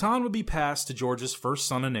 The baton would be passed to George's first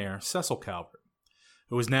son and heir, Cecil Calvert,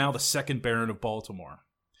 who was now the second Baron of Baltimore.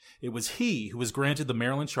 It was he who was granted the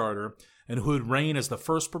Maryland Charter and who would reign as the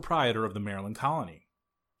first proprietor of the Maryland colony.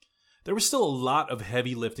 There was still a lot of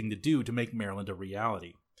heavy lifting to do to make Maryland a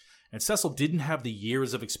reality, and Cecil didn't have the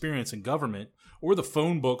years of experience in government or the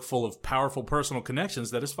phone book full of powerful personal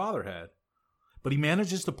connections that his father had. But he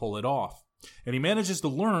manages to pull it off, and he manages to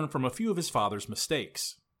learn from a few of his father's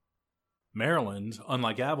mistakes. Maryland,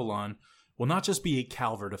 unlike Avalon, will not just be a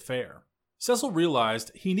Calvert affair. Cecil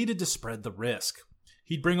realized he needed to spread the risk.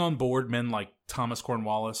 He'd bring on board men like Thomas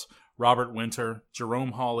Cornwallis, Robert Winter,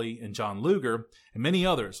 Jerome Hawley, and John Lugar, and many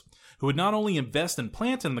others, who would not only invest and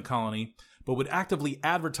plant in the colony, but would actively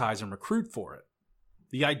advertise and recruit for it.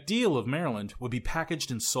 The ideal of Maryland would be packaged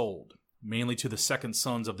and sold, mainly to the second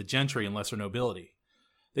sons of the gentry and lesser nobility.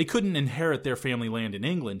 They couldn't inherit their family land in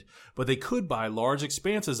England, but they could buy large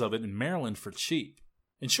expanses of it in Maryland for cheap.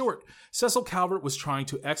 In short, Cecil Calvert was trying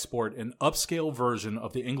to export an upscale version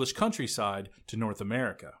of the English countryside to North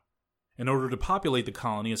America. In order to populate the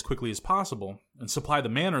colony as quickly as possible and supply the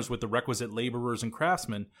manors with the requisite laborers and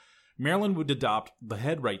craftsmen, Maryland would adopt the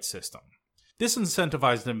headright system. This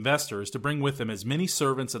incentivized investors to bring with them as many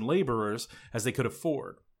servants and laborers as they could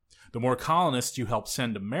afford. The more colonists you helped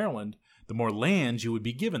send to Maryland, the more land you would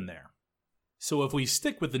be given there. So if we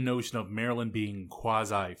stick with the notion of Maryland being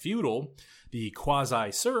quasi-feudal, the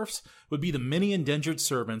quasi-serfs would be the many indentured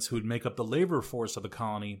servants who would make up the labor force of the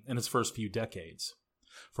colony in its first few decades.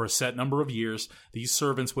 For a set number of years, these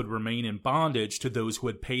servants would remain in bondage to those who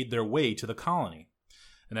had paid their way to the colony.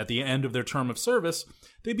 And at the end of their term of service,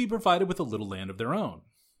 they'd be provided with a little land of their own,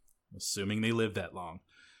 assuming they lived that long.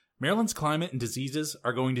 Maryland's climate and diseases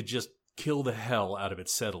are going to just kill the hell out of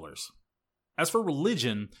its settlers. As for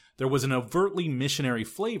religion, there was an overtly missionary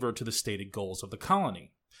flavor to the stated goals of the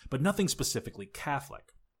colony, but nothing specifically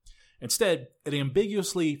Catholic. Instead, it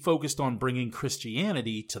ambiguously focused on bringing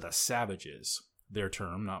Christianity to the savages. Their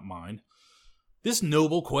term, not mine. This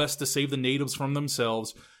noble quest to save the natives from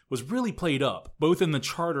themselves was really played up, both in the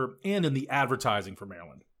charter and in the advertising for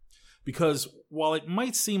Maryland. Because while it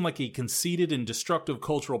might seem like a conceited and destructive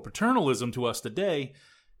cultural paternalism to us today,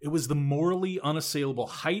 it was the morally unassailable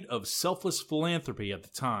height of selfless philanthropy at the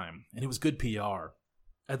time, and it was good PR.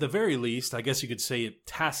 At the very least, I guess you could say it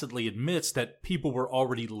tacitly admits that people were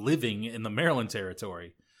already living in the Maryland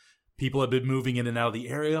territory. People had been moving in and out of the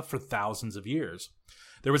area for thousands of years.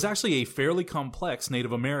 There was actually a fairly complex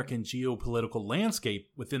Native American geopolitical landscape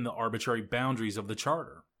within the arbitrary boundaries of the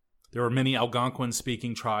charter. There were many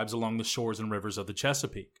Algonquin-speaking tribes along the shores and rivers of the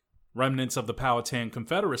Chesapeake. Remnants of the Powhatan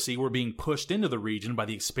Confederacy were being pushed into the region by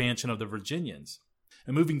the expansion of the Virginians.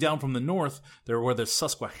 And moving down from the north, there were the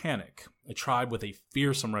Susquehannock, a tribe with a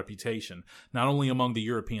fearsome reputation, not only among the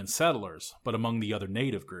European settlers, but among the other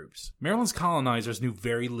native groups. Maryland's colonizers knew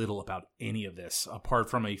very little about any of this, apart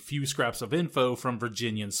from a few scraps of info from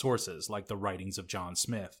Virginian sources, like the writings of John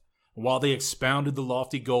Smith. While they expounded the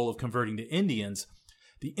lofty goal of converting to Indians,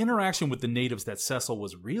 the interaction with the natives that Cecil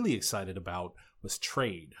was really excited about was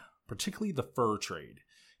trade, particularly the fur trade.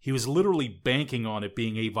 He was literally banking on it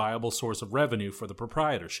being a viable source of revenue for the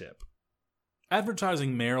proprietorship.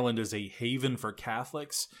 Advertising Maryland as a haven for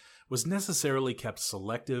Catholics was necessarily kept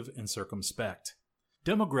selective and circumspect.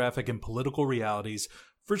 Demographic and political realities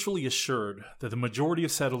virtually assured that the majority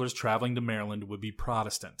of settlers traveling to Maryland would be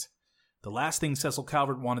Protestant. The last thing Cecil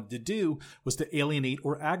Calvert wanted to do was to alienate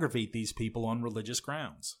or aggravate these people on religious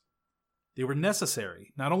grounds. They were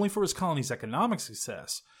necessary, not only for his colony's economic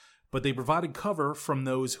success, but they provided cover from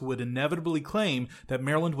those who would inevitably claim that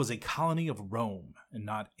Maryland was a colony of Rome and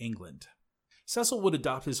not England. Cecil would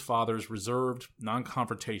adopt his father's reserved,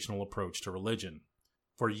 non-confrontational approach to religion.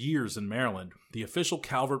 For years in Maryland, the official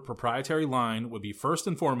Calvert proprietary line would be first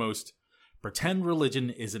and foremost, pretend religion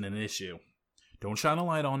isn't an issue. Don't shine a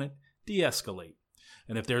light on it, de-escalate.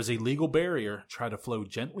 And if there's a legal barrier, try to flow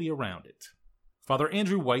gently around it. Father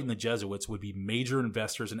Andrew White and the Jesuits would be major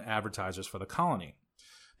investors and advertisers for the colony.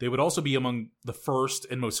 They would also be among the first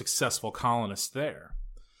and most successful colonists there.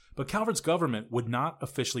 But Calvert's government would not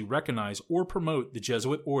officially recognize or promote the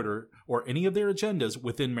Jesuit order or any of their agendas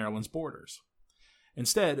within Maryland's borders.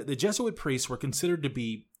 Instead, the Jesuit priests were considered to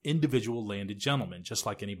be individual landed gentlemen, just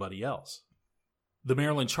like anybody else. The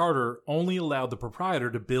Maryland Charter only allowed the proprietor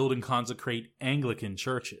to build and consecrate Anglican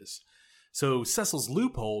churches. So Cecil's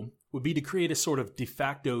loophole would be to create a sort of de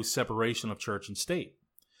facto separation of church and state.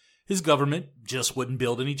 His government just wouldn't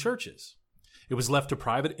build any churches. It was left to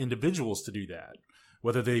private individuals to do that,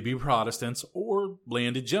 whether they be Protestants or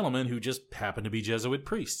landed gentlemen who just happened to be Jesuit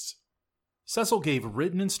priests. Cecil gave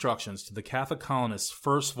written instructions to the Catholic colonists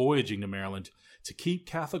first voyaging to Maryland to keep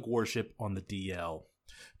Catholic worship on the DL.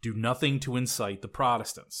 Do nothing to incite the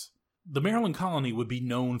Protestants. The Maryland colony would be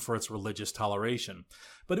known for its religious toleration,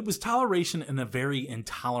 but it was toleration in a very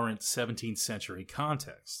intolerant 17th century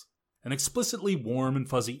context. An explicitly warm and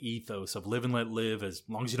fuzzy ethos of live and let live as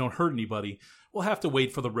long as you don't hurt anybody will have to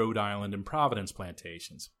wait for the Rhode Island and Providence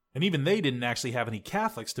plantations. And even they didn't actually have any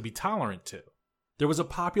Catholics to be tolerant to. There was a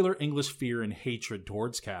popular English fear and hatred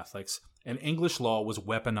towards Catholics, and English law was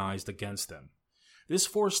weaponized against them. This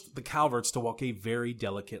forced the Calverts to walk a very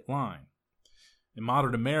delicate line. In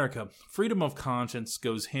modern America, freedom of conscience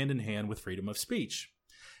goes hand in hand with freedom of speech.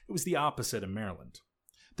 It was the opposite in Maryland.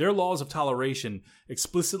 Their laws of toleration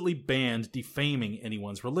explicitly banned defaming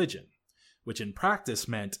anyone's religion, which in practice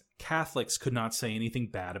meant Catholics could not say anything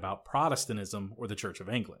bad about Protestantism or the Church of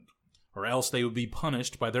England, or else they would be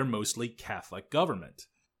punished by their mostly Catholic government.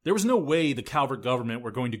 There was no way the Calvert government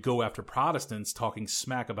were going to go after Protestants talking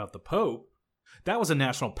smack about the Pope. That was a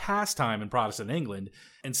national pastime in Protestant England,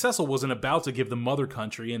 and Cecil wasn't about to give the mother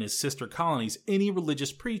country and his sister colonies any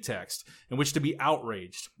religious pretext in which to be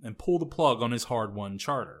outraged and pull the plug on his hard-won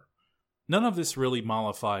charter. None of this really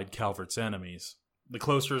mollified Calvert's enemies. The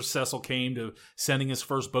closer Cecil came to sending his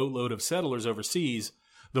first boatload of settlers overseas,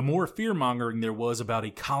 the more fear-mongering there was about a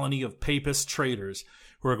colony of papist traitors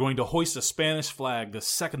who are going to hoist a Spanish flag the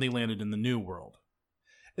second they landed in the New World.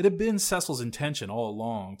 It had been Cecil's intention all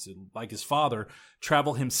along to, like his father,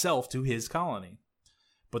 travel himself to his colony.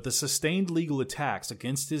 But the sustained legal attacks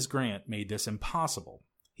against his grant made this impossible.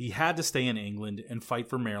 He had to stay in England and fight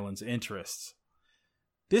for Maryland's interests.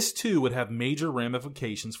 This, too, would have major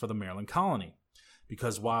ramifications for the Maryland colony,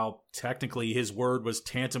 because while technically his word was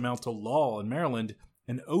tantamount to law in Maryland,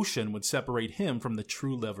 an ocean would separate him from the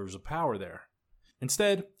true levers of power there.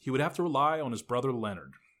 Instead, he would have to rely on his brother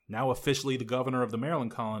Leonard, now officially the governor of the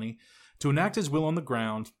Maryland colony, to enact his will on the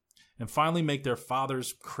ground and finally make their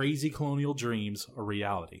father's crazy colonial dreams a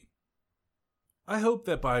reality. I hope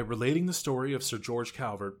that by relating the story of Sir George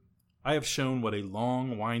Calvert, I have shown what a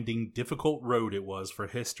long, winding, difficult road it was for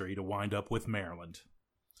history to wind up with Maryland,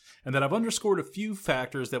 and that I've underscored a few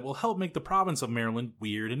factors that will help make the province of Maryland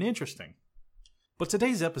weird and interesting. But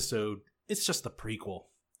today's episode, it's just the prequel.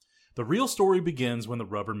 The real story begins when the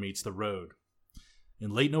rubber meets the road.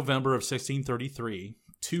 In late November of 1633,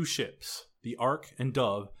 two ships, the Ark and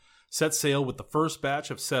Dove, set sail with the first batch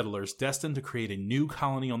of settlers destined to create a new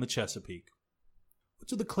colony on the Chesapeake. What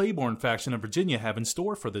do the Claiborne faction of Virginia have in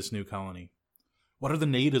store for this new colony? What are the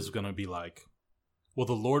natives going to be like? Will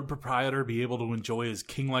the Lord Proprietor be able to enjoy his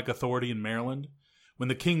king-like authority in Maryland when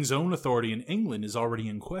the king's own authority in England is already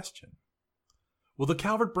in question? Will the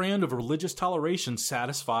Calvert brand of religious toleration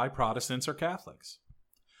satisfy Protestants or Catholics?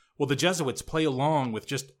 Will the Jesuits play along with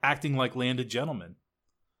just acting like landed gentlemen?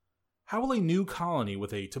 How will a new colony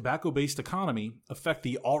with a tobacco-based economy affect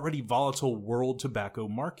the already volatile world tobacco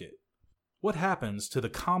market? What happens to the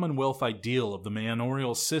Commonwealth ideal of the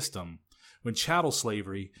manorial system when chattel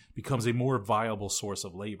slavery becomes a more viable source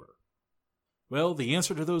of labor? Well, the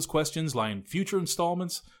answer to those questions lie in future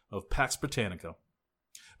installments of Pax Britannica.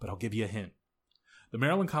 But I'll give you a hint. The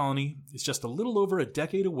Maryland colony is just a little over a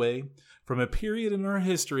decade away from a period in our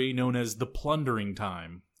history known as the Plundering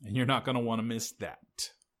Time, and you're not going to want to miss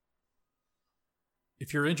that.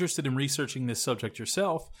 If you're interested in researching this subject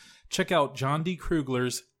yourself, check out John D.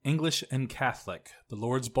 Krugler's English and Catholic, The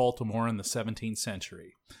Lord's Baltimore in the 17th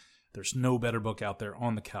Century. There's no better book out there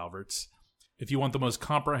on the Calverts. If you want the most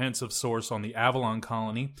comprehensive source on the Avalon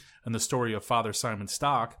colony and the story of Father Simon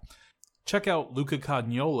Stock, check out Luca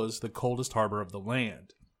Cognola's The Coldest Harbor of the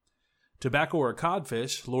Land. Tobacco or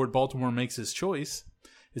Codfish, Lord Baltimore Makes His Choice,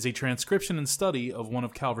 is a transcription and study of one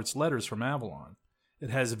of Calvert's letters from Avalon.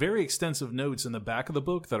 It has very extensive notes in the back of the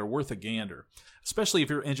book that are worth a gander, especially if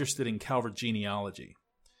you're interested in Calvert genealogy.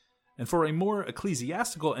 And for a more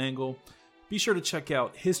ecclesiastical angle, be sure to check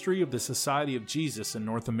out History of the Society of Jesus in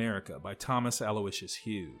North America by Thomas Aloysius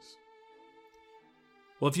Hughes.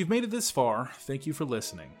 Well, if you've made it this far, thank you for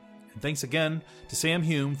listening. And thanks again to Sam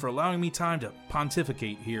Hume for allowing me time to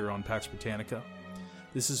pontificate here on Pax Britannica.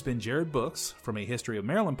 This has been Jared Books from A History of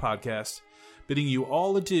Maryland podcast, bidding you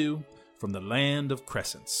all adieu from the land of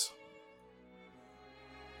crescents.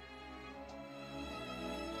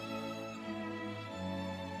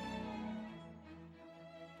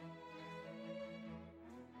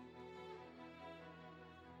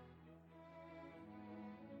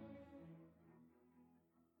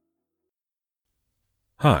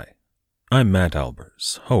 Hi, I'm Matt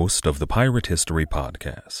Albers, host of the Pirate History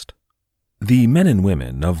Podcast. The men and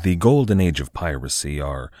women of the golden age of piracy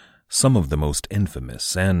are some of the most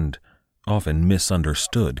infamous and often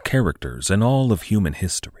misunderstood characters in all of human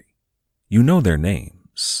history. You know their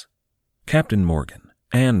names: Captain Morgan,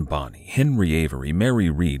 Anne Bonny, Henry Avery, Mary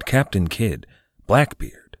Read, Captain Kidd,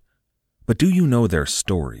 Blackbeard. But do you know their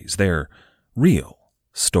stories, their real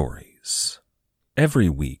stories? Every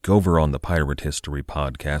week over on the Pirate History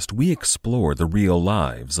Podcast, we explore the real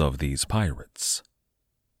lives of these pirates.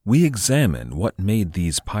 We examine what made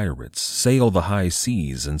these pirates sail the high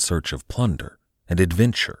seas in search of plunder and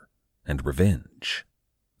adventure and revenge.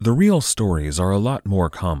 The real stories are a lot more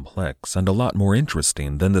complex and a lot more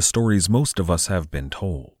interesting than the stories most of us have been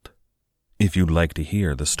told. If you'd like to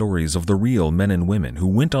hear the stories of the real men and women who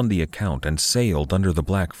went on the account and sailed under the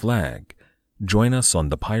black flag, join us on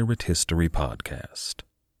the Pirate History Podcast.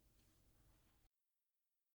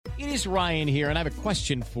 It is Ryan here, and I have a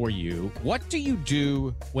question for you. What do you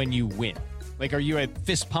do when you win? Like, are you a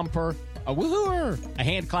fist pumper, a woo-hooer, a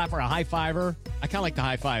hand clapper, a high-fiver? I kind of like the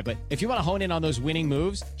high-five, but if you want to hone in on those winning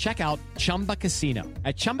moves, check out Chumba Casino.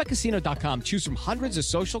 At ChumbaCasino.com, choose from hundreds of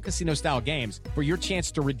social casino-style games for your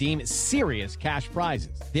chance to redeem serious cash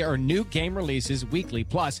prizes. There are new game releases weekly,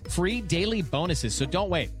 plus free daily bonuses, so don't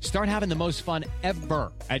wait. Start having the most fun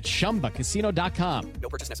ever at ChumbaCasino.com. No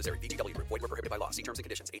purchase necessary. VGW. Void where prohibited by law. See terms and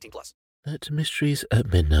conditions. 18+. Let Mysteries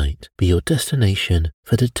at Midnight be your destination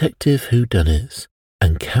for detective whodunits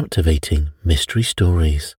and captivating mystery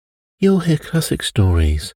stories. You'll hear classic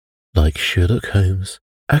stories like Sherlock Holmes,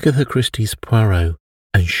 Agatha Christie's Poirot,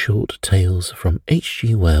 and short tales from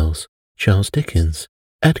H.G. Wells, Charles Dickens,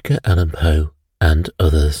 Edgar Allan Poe, and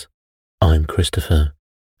others. I'm Christopher,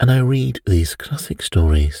 and I read these classic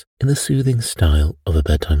stories in the soothing style of a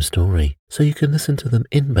bedtime story, so you can listen to them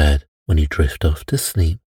in bed when you drift off to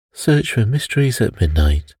sleep. Search for Mysteries at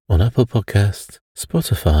Midnight on Apple Podcasts,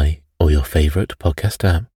 Spotify, or your favourite podcast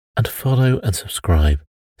app, and follow and subscribe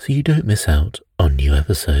so you don't miss out on new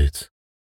episodes.